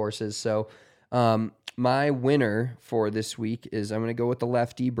certain courses. So, my winner for this week is I'm going to go with the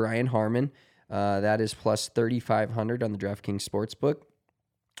lefty, Brian Harmon. That is plus 3,500 on the DraftKings Sportsbook.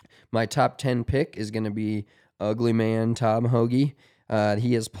 My top 10 pick is going to be Ugly Man Tom Hoagie.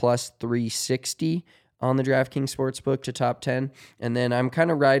 He is plus 360 on the DraftKings Sportsbook to top 10. And then I'm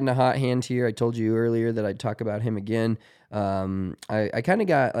kind of riding a hot hand here. I told you earlier that I'd talk about him again. I kind of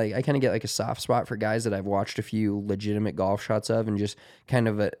get like a soft spot for guys that I've watched a few legitimate golf shots of and just kind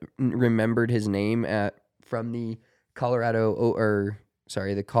of remembered his name from the Colorado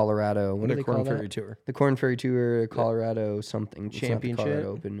the Colorado, what do they call Corn that? Ferry Tour. The Corn Ferry Tour, Colorado something. It's not the Championship?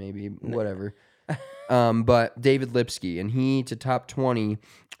 Colorado Open, maybe, whatever. But David Lipsky, and he to top 20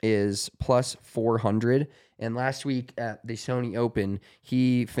 is plus 400. And last week at the Sony Open,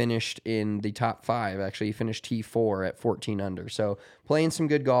 he finished in the top 5. Actually, he finished T4 at 14 under. So playing some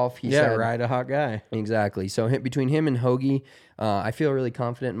good golf. He said, ride a hot guy. Exactly. So between him and Hoagie, I feel really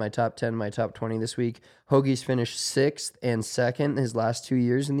confident in my top 10, my top 20 this week. Hoagie's finished 6th and 2nd his last 2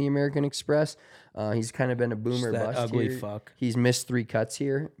 years in the American Express. He's kind of been a boomer Just that bust ugly here. fuck. He's missed 3 cuts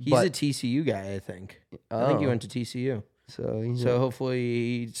here. He's a TCU guy, I think. I think he went to TCU. So Hopefully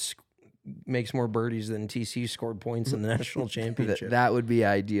he makes more birdies than TCU scored points in the national championship. that would be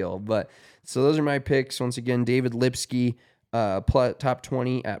ideal. But so those are my picks. Once again, David Lipsky, top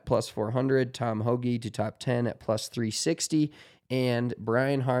 20 at plus 400. Tom Hoagie to top 10 at plus 360. And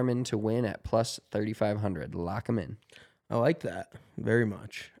Brian Harmon to win at plus 3,500. Lock him in. I like that very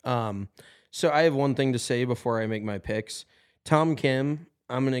much. So I have one thing to say before I make my picks. Tom Kim,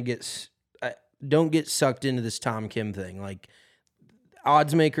 don't get sucked into this Tom Kim thing. Like,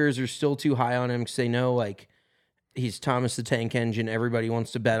 odds makers are still too high on him because they know, like, he's Thomas the Tank Engine. Everybody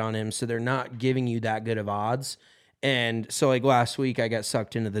wants to bet on him, so they're not giving you that good of odds. And so, like, last week, I got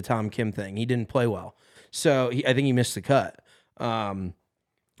sucked into the Tom Kim thing. He didn't play well. So I think he missed the cut.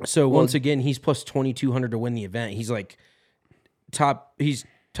 Once again, he's plus 2,200 to win the event. He's like he's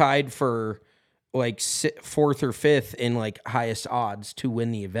tied for like 4th or 5th in like highest odds to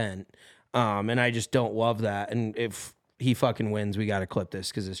win the event. And I just don't love that. And if he fucking wins, we got to clip this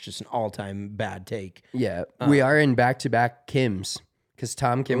because it's just an all-time bad take. Yeah, we are in back-to-back Kims because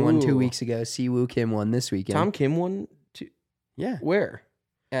Tom Kim won 2 weeks ago. Siwoo Kim won this weekend. Tom Kim won? Yeah. Where?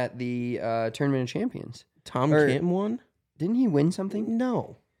 at the Tournament of Champions. Tom Or- Kim won? Didn't he win something?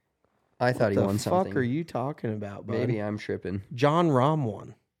 No. I thought he What won the something. fuck are you talking about, bud? Maybe I'm tripping. John Rahm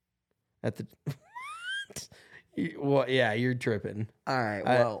won at the. Well, yeah, you're tripping. All right.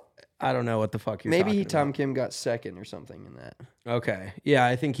 I- Well, I don't know what the fuck you're maybe talking Tom about. Kim got second or something in that. Okay. Yeah,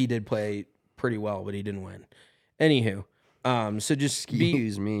 I think he did play pretty well, but he didn't win. Anywho, so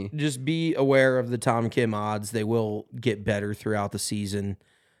Excuse me. just be aware of the Tom Kim odds. They will get better throughout the season.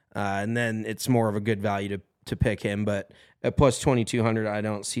 And then it's more of a good value to pick him. But at plus 2,200, I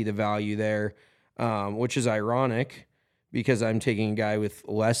don't see the value there, which is ironic because I'm taking a guy with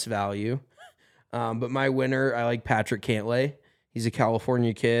less value. But my winner, I like Patrick Cantlay. He's a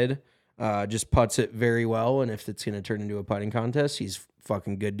California kid. Just putts it very well. And if it's going to turn into a putting contest, he's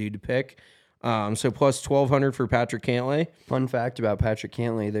fucking good dude to pick. So plus 1,200 for Patrick Cantlay. Fun fact about Patrick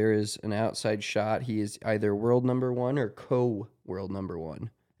Cantlay, there is an outside shot. He is either world number 1 or co-world number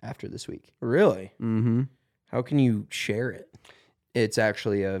 1 after this week. Really? Mm-hmm. How can you share it? It's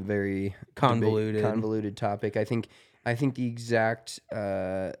actually a very convoluted topic. I think the exact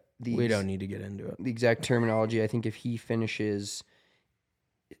We don't need to get into it. the exact terminology. I think if he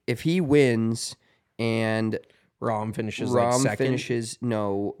wins and Rahm finishes Rahm like second. finishes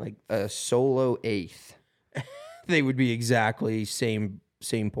like a solo 8th. They would be exactly same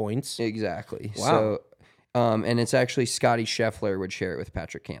points. Exactly. Wow. So, and it's actually Scotty Scheffler would share it with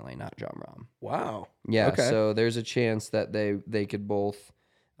Patrick Cantlay, not John Rahm. Wow. Yeah. Okay. So there's a chance that they could both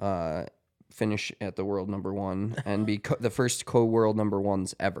finish at the world number 1 and be the first co-world number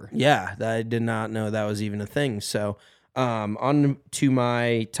 1s ever. Yeah, I did not know that was even a thing. So, on to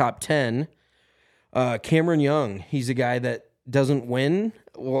my top 10. Cameron Young. He's a guy that doesn't win.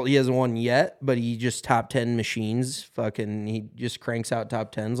 Well, he hasn't won yet, but he just top 10 machines. He just cranks out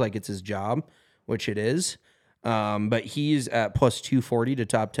top 10s like it's his job, which it is. But he's at plus 240 to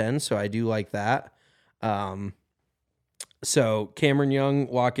top 10, so I do like that. So Cameron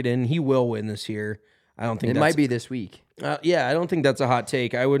Young, lock it in. He will win this year. I don't think It might be this week. Yeah, I don't think that's a hot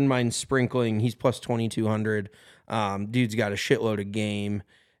take. I wouldn't mind sprinkling. He's plus 2,200. Dude's got a shitload of game,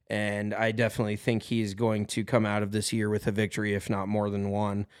 and I definitely think he's going to come out of this year with a victory, if not more than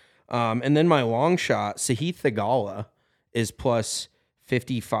one. And then my long shot, Sahith Theegala, is plus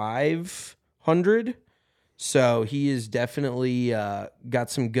 5,500. So he is definitely got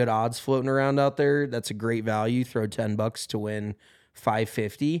some good odds floating around out there. That's a great value. Throw $10 to win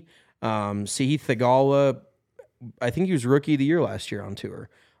 550. Sahith Theegala, I think he was rookie of the year last year on tour.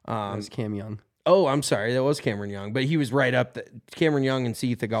 That was Cam Young. Oh, I'm sorry. That was Cameron Young, but he was right up. Cameron Young and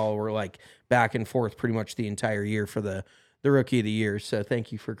Sahith Theegala were like back and forth pretty much the entire year for the rookie of the year. So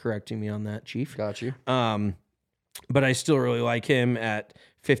thank you for correcting me on that, Chief. Got you. But I still really like him at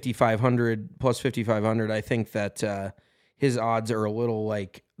 5,500 plus 5,500. I think that his odds are a little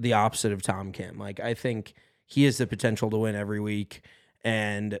like the opposite of Tom Kim. Like I think he has the potential to win every week,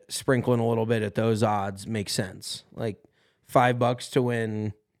 and sprinkling a little bit at those odds makes sense. Like $5 to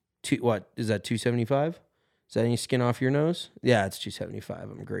win. What is that? 275? Is that any skin off your nose? Yeah, it's 275.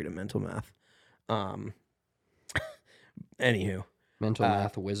 I'm great at mental math. Anywho. Mental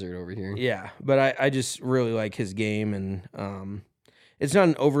math wizard over here. Yeah, but I just really like his game, and it's not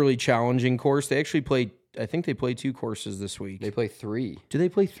an overly challenging course. They actually play, I think they play 2 courses this week. They play 3. Do they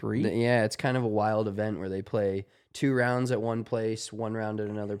play 3? Yeah, it's kind of a wild event where they play 2 rounds at one place, 1 round at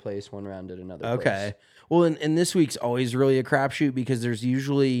another place, 1 round at another place. Okay. Well, and this week's always really a crapshoot because there's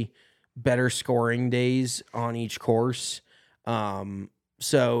usually better scoring days on each course.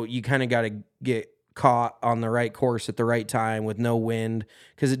 So you kind of got to get caught on the right course at the right time with no wind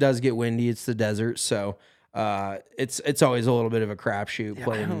because it does get windy. It's the desert, so it's always a little bit of a crapshoot. Yeah,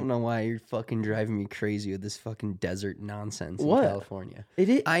 playing. I don't know why you're fucking driving me crazy with this fucking desert nonsense What? in California. It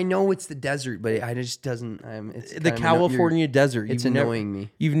is I know it's the desert, but I just doesn't. It's the kind of California desert. It's You've annoying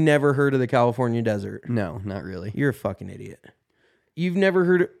me. You've never heard of the California desert? No, not really. You're a fucking idiot. You've never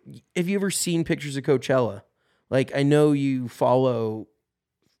heard. Have you ever seen pictures of Coachella? Like I know you follow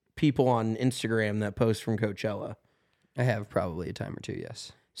people on Instagram that post from Coachella. I have probably a time or two.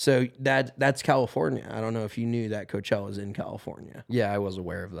 Yes. So that's California. I don't know if you knew that Coachella's in California. Yeah, I was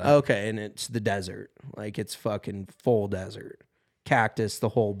aware of that. Okay, and it's the desert. Like it's fucking full desert. Cactus, the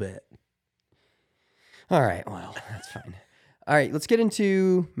whole bit. All right. Well, that's fine. All right, let's get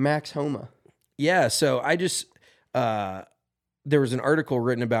into Max Homa. Yeah, so I just there was an article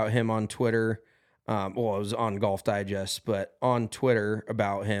written about him on Twitter. Well, it was on Golf Digest, but on Twitter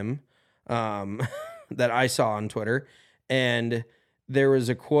about him that I saw on Twitter. And there was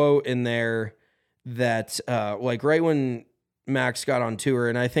a quote in there that like right when Max got on tour,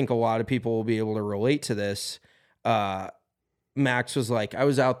 and I think a lot of people will be able to relate to this, Max was like, I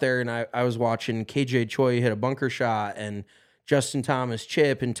was out there and I was watching KJ Choi hit a bunker shot and Justin Thomas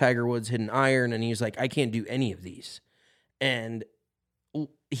chip and Tiger Woods hit an iron, and he was like, I can't do any of these. And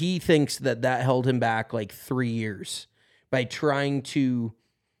he thinks that held him back like 3 years by trying,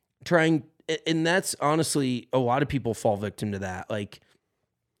 and that's honestly, a lot of people fall victim to that. Like,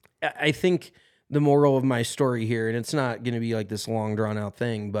 I think the moral of my story here, and it's not going to be like this long drawn out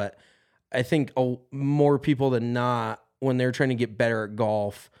thing, but I think more people than not, when they're trying to get better at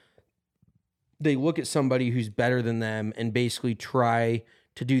golf, they look at somebody who's better than them and basically try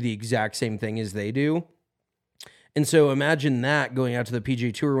to do the exact same thing as they do. And so imagine that going out to the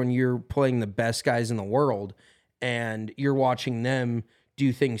PGA Tour when you're playing the best guys in the world and you're watching them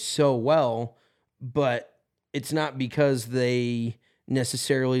do things so well, but it's not because they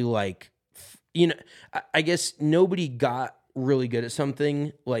necessarily like, I guess nobody got really good at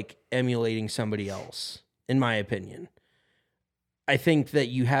something like emulating somebody else, in my opinion. I think that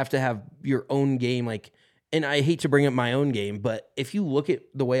you have to have your own game, like, and I hate to bring up my own game, but if you look at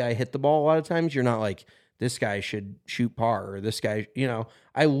the way I hit the ball a lot of times, you're not like, this guy should shoot par, or this guy,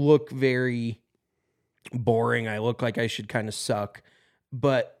 I look very boring. I look like I should kind of suck,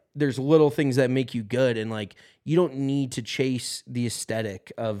 but there's little things that make you good. And like, you don't need to chase the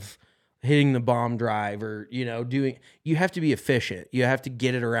aesthetic of hitting the bomb drive or, you have to be efficient. You have to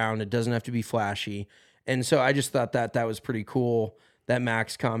get it around. It doesn't have to be flashy. And so I just thought that was pretty cool that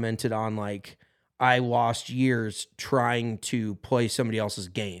Max commented on, like, I lost years trying to play somebody else's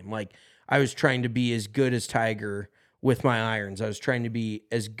game. Like, I was trying to be as good as Tiger with my irons. I was trying to be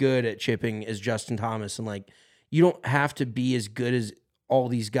as good at chipping as Justin Thomas. And like, you don't have to be as good as all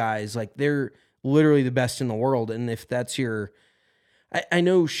these guys. Like, they're literally the best in the world. And if that's I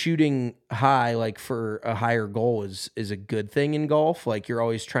know shooting high, like for a higher goal is a good thing in golf. Like, you're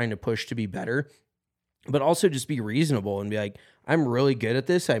always trying to push to be better, but also just be reasonable and be like, I'm really good at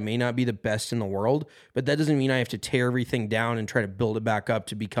this. I may not be the best in the world, but that doesn't mean I have to tear everything down and try to build it back up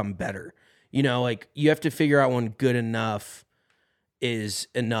to become better. Like, you have to figure out when good enough is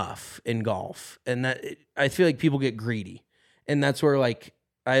enough in golf. And that, I feel like people get greedy. And that's where, like,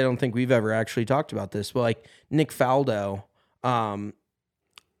 I don't think we've ever actually talked about this, but like Nick Faldo, no,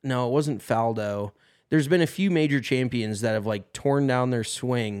 it wasn't Faldo. There's been a few major champions that have like torn down their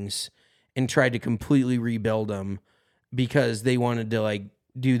swings and tried to completely rebuild them because they wanted to like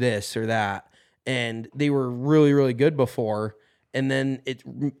do this or that. And they were really, really good before. And then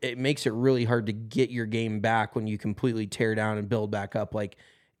it makes it really hard to get your game back when you completely tear down and build back up. Like,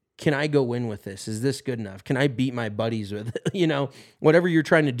 can I go win with this? Is this good enough? Can I beat my buddies with it? Whatever you're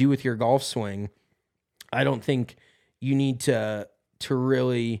trying to do with your golf swing, I don't think you need to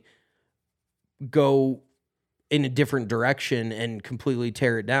really go in a different direction and completely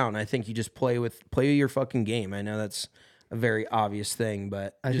tear it down. I think you just play your fucking game. I know that's a very obvious thing,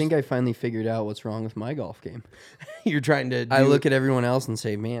 but I think I finally figured out what's wrong with my golf game. You're trying to I look at everyone else and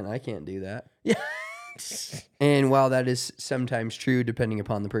say, man, I can't do that. Yeah. And while that is sometimes true, depending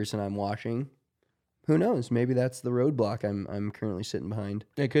upon the person I'm watching, who knows? Maybe that's the roadblock I'm currently sitting behind.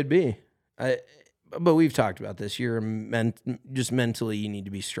 It could be. But we've talked about this. You're just mentally, you need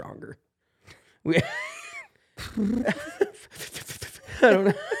to be stronger. I don't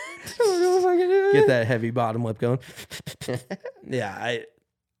know. If I can do it. Get that heavy bottom lip going. Yeah,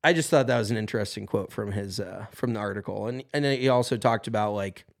 I just thought that was an interesting quote from his from the article, and he also talked about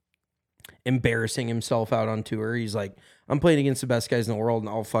like embarrassing himself out on tour. He's like, I'm playing against the best guys in the world, and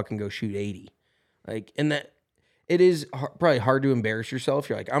I'll fucking go shoot 80. Like, and that it is probably hard to embarrass yourself.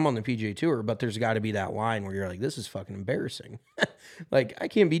 You're like, I'm on the PGA Tour, but there's got to be that line where you're like, this is fucking embarrassing. Like, I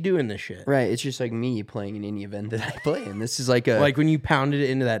can't be doing this shit. Right. It's just like me playing in any event that I play in. This is like like when you pounded it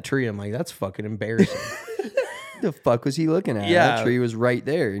into that tree, I'm like, that's fucking embarrassing. The fuck was he looking at? Yeah. That tree was right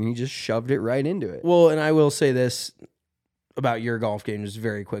there, and he just shoved it right into it. Well, and I will say this about your golf game just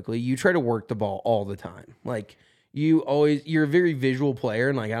very quickly. You try to work the ball all the time. Like, you're a very visual player,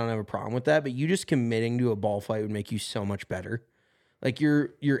 and like, I don't have a problem with that, but you just committing to a ball flight would make you so much better. Like,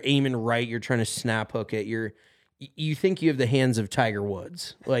 you're aiming right, you're trying to snap hook it, you think you have the hands of Tiger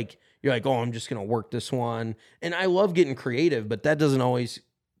Woods. Like, you're like, oh, I'm just going to work this one. And I love getting creative, but that doesn't always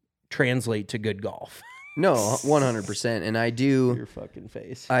translate to good golf. No, 100%. And I do. Your fucking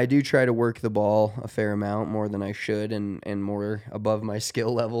face. I do try to work the ball a fair amount, more than I should, and more above my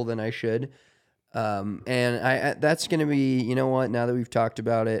skill level than I should. And that's going to be, you know what, now that we've talked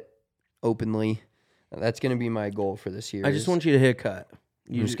about it openly, that's going to be my goal for this year. I just want you to hit a cut.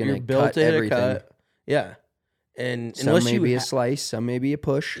 You're just going to built cut to hit everything. a cut. Yeah. And some unless may you be a slice, some may be a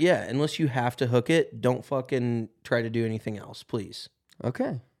push. Yeah, unless you have to hook it, don't fucking try to do anything else, please.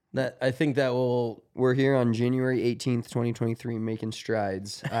 Okay. That I think that will. We're here on January 18th, 2023, making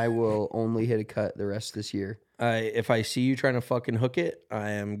strides. I will only hit a cut the rest of this year. If I see you trying to fucking hook it,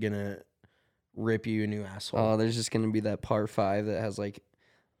 I am gonna rip you a new asshole. Oh, there's just going to be that par 5 that has like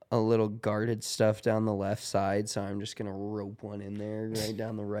a little guarded stuff down the left side. So I'm just going to rope one in there right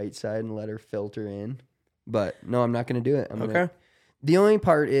down the right side and let her filter in. But no, I'm not going to do it. Okay. The only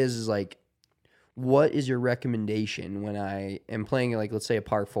part is like, what is your recommendation when I am playing, like, let's say a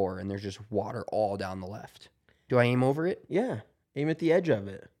par 4 and there's just water all down the left? Do I aim over it? Yeah, aim at the edge of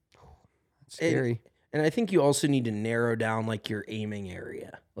it. That's scary. And I think you also need to narrow down like your aiming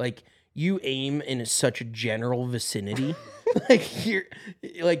area. Like you aim in such a general vicinity,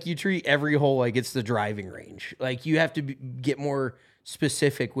 like you treat every hole like it's the driving range. Like you have to get more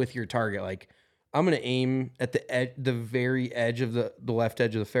specific with your target. Like I'm gonna aim at the very edge of the left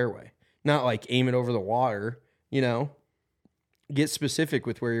edge of the fairway, not like aim it over the water. You know, get specific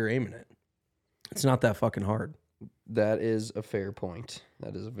with where you're aiming it. It's not that fucking hard. That is a fair point.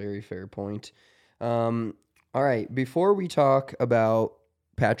 That is a very fair point. All right. Before we talk about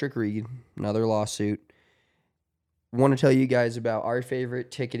Patrick Reed, another lawsuit, I want to tell you guys about our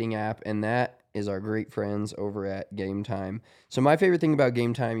favorite ticketing app, and that is our great friends over at Game Time. So my favorite thing about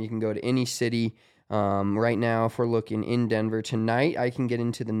Game Time, you can go to any city. Right now, if we're looking in Denver tonight, I can get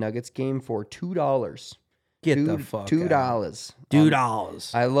into the Nuggets game for $2. Get the fuck $2.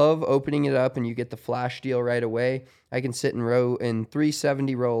 $2. I love opening it up and you get the flash deal right away. I can sit in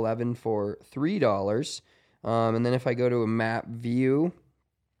 370 row 11 for $3. And then if I go to a map view,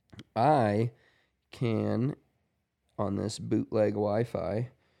 I can, on this bootleg Wi-Fi,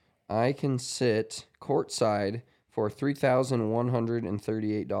 I can sit courtside for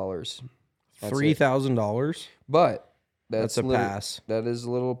 $3,138. $3,000. But that's a pass. That is a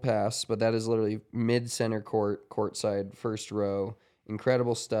little pass, but that is literally mid-center courtside, first row.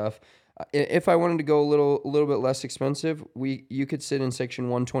 Incredible stuff. If I wanted to go a little bit less expensive, you could sit in section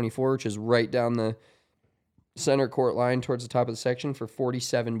 124, which is right down the center court line towards the top of the section for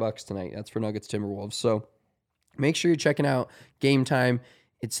 $47 tonight. That's for Nuggets Timberwolves. So make sure you're checking out Game Time.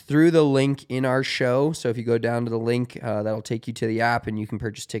 It's through the link in our show. So if you go down to the link, that'll take you to the app and you can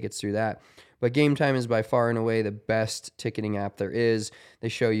purchase tickets through that. But Game Time is by far and away the best ticketing app there is. They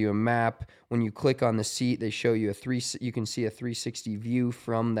show you a map. When you click on the seat, they show you you can see a 360 view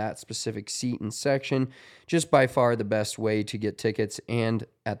from that specific seat and section. Just by far the best way to get tickets and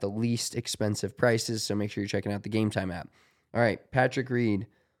at the least expensive prices. So make sure you're checking out the Game Time app. All right, Patrick Reed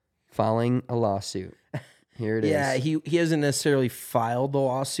filing a lawsuit. Here it is. Yeah, he hasn't necessarily filed the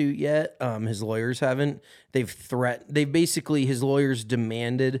lawsuit yet. His lawyers haven't. His lawyers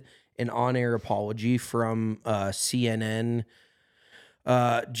demanded an on-air apology from CNN.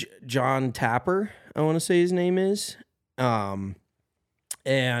 John Tapper, I want to say his name is. And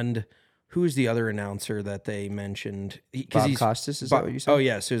who's the other announcer that they mentioned? Bob Costas, is that what you said? Oh,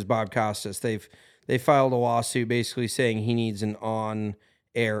 yes, it was Bob Costas. They filed a lawsuit basically saying he needs an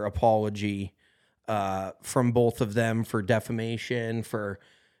on-air apology from both of them for defamation.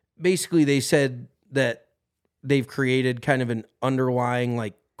 Basically, they said that they've created kind of an underlying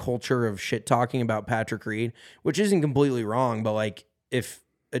like culture of shit talking about Patrick Reed, which isn't completely wrong, but like if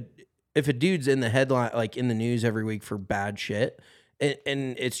a dude's in the headline, like in the news every week for bad shit,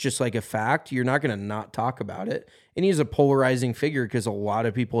 and it's just like a fact, you're not going to not talk about it. And he's a polarizing figure because a lot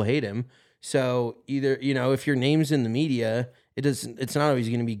of people hate him. So either, if your name's in the media, it's not always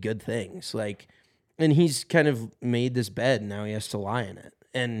going to be good things. Like, and he's kind of made this bed, now he has to lie in it.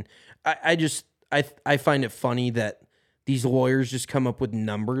 And I find it funny that these lawyers just come up with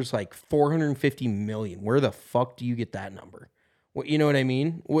numbers like 450 million. Where the fuck do you get that number? What, you know what I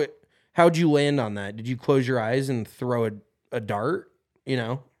mean? How'd you land on that? Did you close your eyes and throw a dart?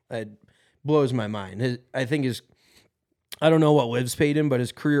 It blows my mind. I don't know what Liv's paid him, but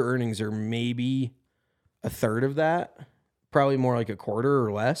his career earnings are maybe a third of that. Probably more like a quarter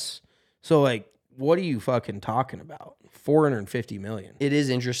or less. So like, what are you fucking talking about? 450 million. It is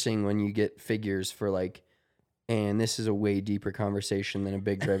interesting when you get figures for like, and this is a way deeper conversation than a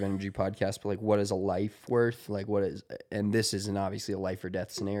Big Drive Energy podcast, but like, what is a life worth? Like, and this isn't obviously a life or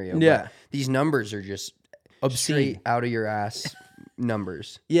death scenario. Yeah. But these numbers are just obscene, straight out of your ass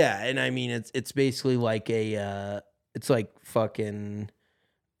numbers. Yeah. And I mean, it's basically like it's like fucking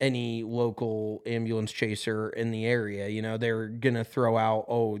any local ambulance chaser in the area. They're going to throw out,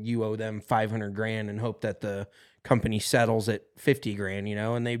 oh, you owe them $500,000 and hope that the company settles at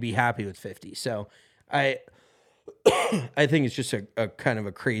 $50,000, and they'd be happy with 50. So I think it's just a kind of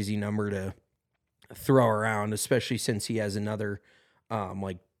a crazy number to throw around, especially since he has another,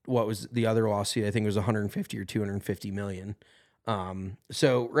 like what was the other lawsuit? I think it was 150 or 250 million.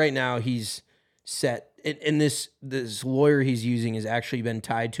 So right now he's set, and this lawyer he's using has actually been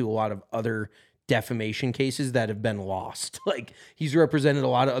tied to a lot of other defamation cases that have been lost. Like he's represented a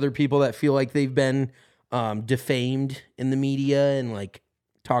lot of other people that feel like they've been defamed in the media and like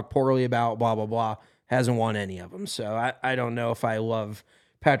talk poorly about blah blah blah. Hasn't won any of them. So I don't know if I love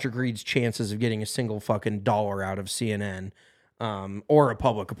Patrick Reed's chances of getting a single fucking dollar out of CNN, or a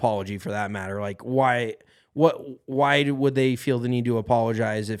public apology for that matter. Like why would they feel the need to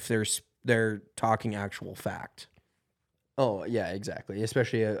apologize if they're talking actual fact? Oh yeah, exactly.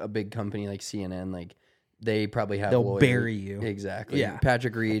 Especially a big company like CNN, like they probably have They'll lawyers. bury you. Exactly. Yeah.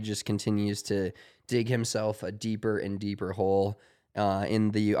 Patrick Reed just continues to dig himself a deeper and deeper hole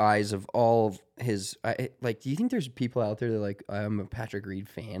in the eyes of all of his. Do you think there's people out there that are like, I'm a Patrick Reed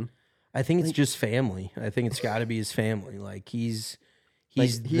fan? I think it's just family. I think it's got to be his family. Like he's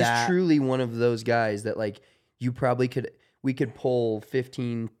truly one of those guys that like we could poll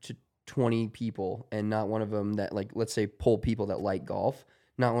 15 to 20 people and not one of them that like, let's say poll people that like golf.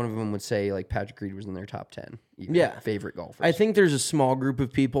 Not one of them would say like Patrick Reed was in their top 10. Favorite golfers. I think there's a small group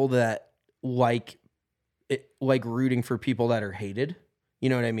of people that like rooting for people that are hated. You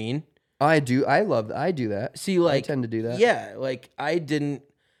know what I mean? I do. I do that. See, like I tend to do that. Yeah, like I didn't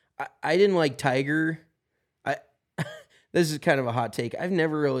like Tiger. This is kind of a hot take. I've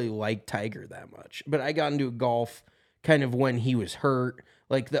never really liked Tiger that much, but I got into golf kind of when he was hurt,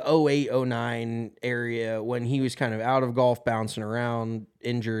 like the 08, 09 area when he was kind of out of golf, bouncing around,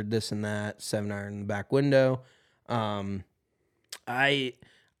 injured, this and that, 7-iron in the back window. I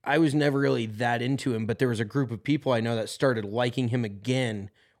was never really that into him, but there was a group of people I know that started liking him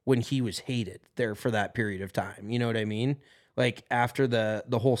again when he was hated there for that period of time. You know what I mean? Like after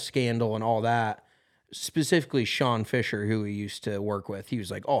the whole scandal and all that, specifically Sean Fisher, who he used to work with, he was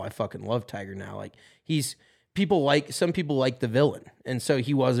like, oh, I fucking love Tiger now. Like some people like the villain. And so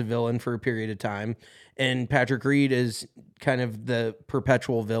he was a villain for a period of time. And Patrick Reed is kind of the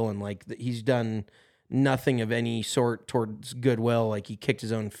perpetual villain. Like he's done nothing of any sort towards goodwill. Like he kicked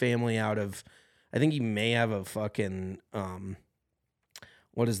his own family out of, I think he may have a fucking,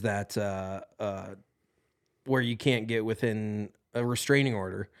 what is that? Where you can't get within a restraining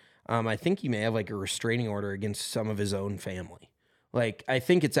order. I think he may have like a restraining order against some of his own family. Like, I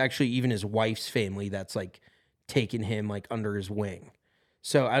think it's actually even his wife's family that's like taken him like under his wing.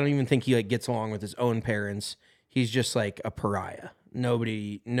 So I don't even think he like gets along with his own parents. He's just like a pariah.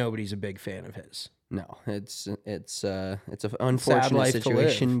 Nobody's a big fan of his. No, it's an unfortunate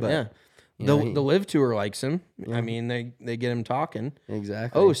situation, but yeah. The Live Tour likes him. Yeah. I mean, they get him talking.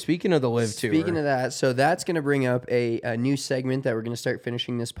 Exactly. Oh, speaking of the Live Tour. Speaking of that, so that's going to bring up a new segment that we're going to start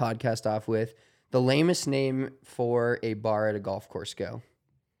finishing this podcast off with. The lamest name for a bar at a golf course go.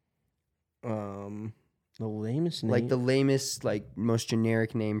 The lamest name? Like the lamest, like most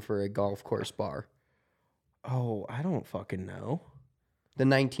generic name for a golf course bar. Oh, I don't fucking know. The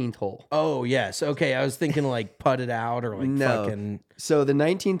 19th hole. Oh, yes. Okay, I was thinking like put it out or like fucking... So the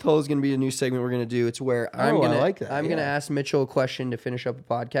 19th hole is going to be a new segment we're going to do. It's where I'm going to ask Mitchell a question to finish up the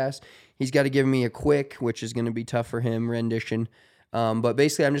podcast. He's got to give me a quick, which is going to be tough for him, rendition. But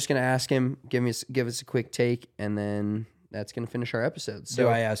basically, I'm just going to ask him, give us a quick take, and then that's going to finish our episode. So do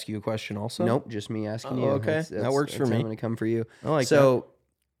I ask you a question also? Nope, just me asking you. Okay, that works for me. I'm going to come for you. I like that.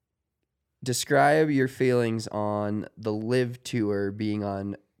 Describe your feelings on the Live Tour being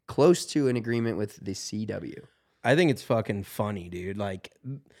on close to an agreement with the CW. I think it's fucking funny, dude. Like,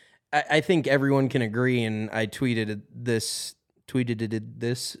 I think everyone can agree, and I tweeted this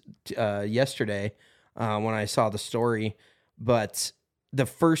yesterday when I saw the story. But the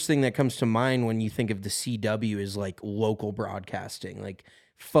first thing that comes to mind when you think of the CW is like local broadcasting, like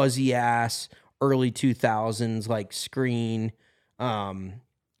fuzzy ass early 2000s, like Screen,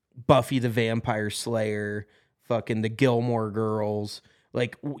 Buffy the Vampire Slayer, fucking the Gilmore Girls.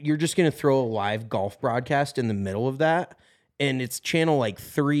 Like, you're just going to throw a live golf broadcast in the middle of that, and it's channel like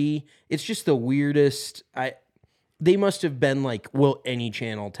 3. It's just the weirdest. They must have been like, will any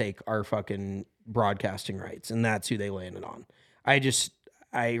channel take our fucking broadcasting rights? And that's who they landed on.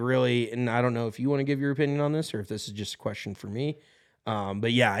 I really, and I don't know if you want to give your opinion on this or if this is just a question for me.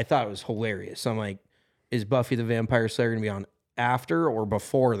 But yeah, I thought it was hilarious. I'm like, is Buffy the Vampire Slayer going to be on after or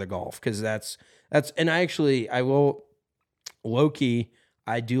before the golf? Because that's, and I will, low-key,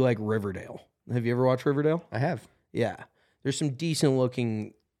 I do like Riverdale. Have you ever watched Riverdale? I have. Yeah. There's some decent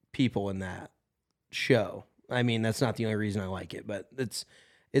looking people in that show. I mean, that's not the only reason I like it, but it's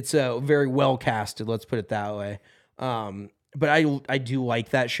very well casted, let's put it that way. But I do like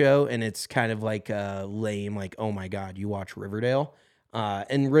that show, and it's kind of like lame, like, oh my God, you watch Riverdale?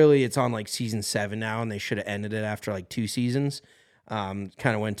 And really, it's on like season 7 now, and they should have ended it after like 2 seasons. Kind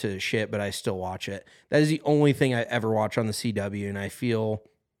of went to shit, but I still watch it. That is the only thing I ever watch on the CW, and I feel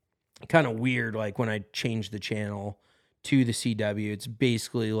kind of weird like when I change the channel to the CW. It's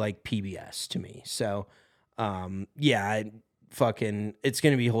basically like PBS to me. So, yeah, it's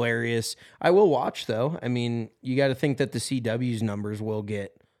going to be hilarious. I will watch, though. I mean, you got to think that the CW's numbers will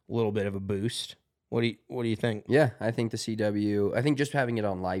get a little bit of a boost. What do you think? Yeah, I think the CW, I think just having it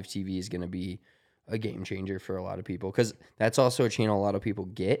on live TV is going to be a game changer for a lot of people, because that's also a channel a lot of people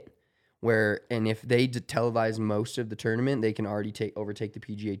get. And if they televise most of the tournament, they can already overtake the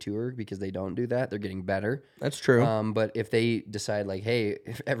PGA Tour, because they don't do that. They're getting better. That's true. But if they decide like, hey,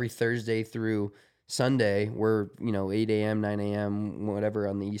 if every Thursday through Sunday we're 8 a.m., 9 a.m., whatever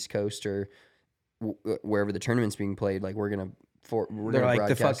on the East Coast or wherever the tournament's being played, like we're gonna like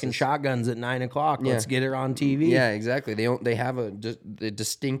the fucking this. Shotguns at 9 o'clock. Yeah. Let's get it on TV. Yeah, exactly. They have a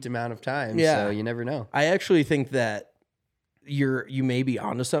distinct amount of time. Yeah. So you never know. I actually think that you may be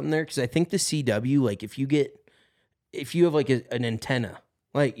onto something there, because I think the CW, like if you have like an antenna,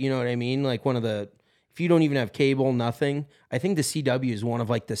 like, you know what I mean, like if you don't even have cable, nothing, I think the CW is one of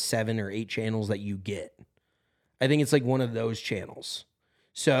like the 7 or 8 channels that you get. I think it's like one of those channels.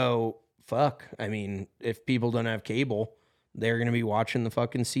 So fuck, I mean, if people don't have cable, they're gonna be watching the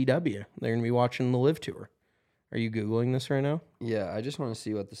fucking CW. They're gonna be watching the Live Tour. Are you Googling this right now? Yeah, I just want to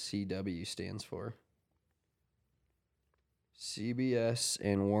see what the CW stands for. CBS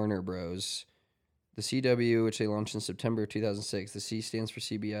and Warner Bros. The CW, which they launched in September 2006. The C stands for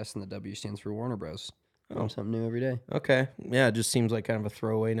CBS and the W stands for Warner Bros. Something new every day. Okay. Yeah, it just seems like kind of a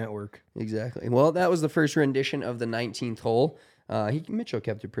throwaway network. Exactly. Well, that was the first rendition of the 19th hole. Mitchell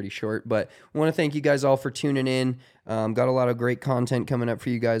kept it pretty short, but I want to thank you guys all for tuning in. Got a lot of great content coming up for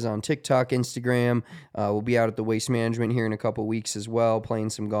you guys on TikTok, Instagram. We'll be out at the Waste Management here in a couple weeks as well, playing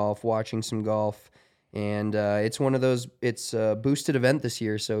some golf, watching some golf. And it's one of those, it's a boosted event this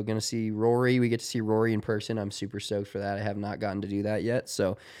year, so going to see Rory. We get to see Rory in person. I'm super stoked for that. I have not gotten to do that yet,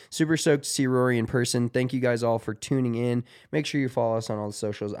 so super stoked to see Rory in person. Thank you guys all for tuning in. Make sure you follow us on all the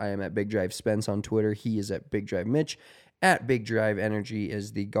socials. I am at Big Drive Spence on Twitter. He is at Big Drive Mitch. At Big Drive Energy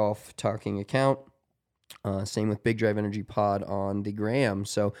is the golf talking account. Same with Big Drive Energy Pod on the gram.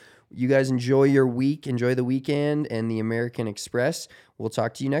 So you guys enjoy your week, enjoy the weekend and the American Express. We'll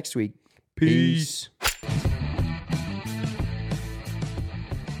talk to you next week. Peace.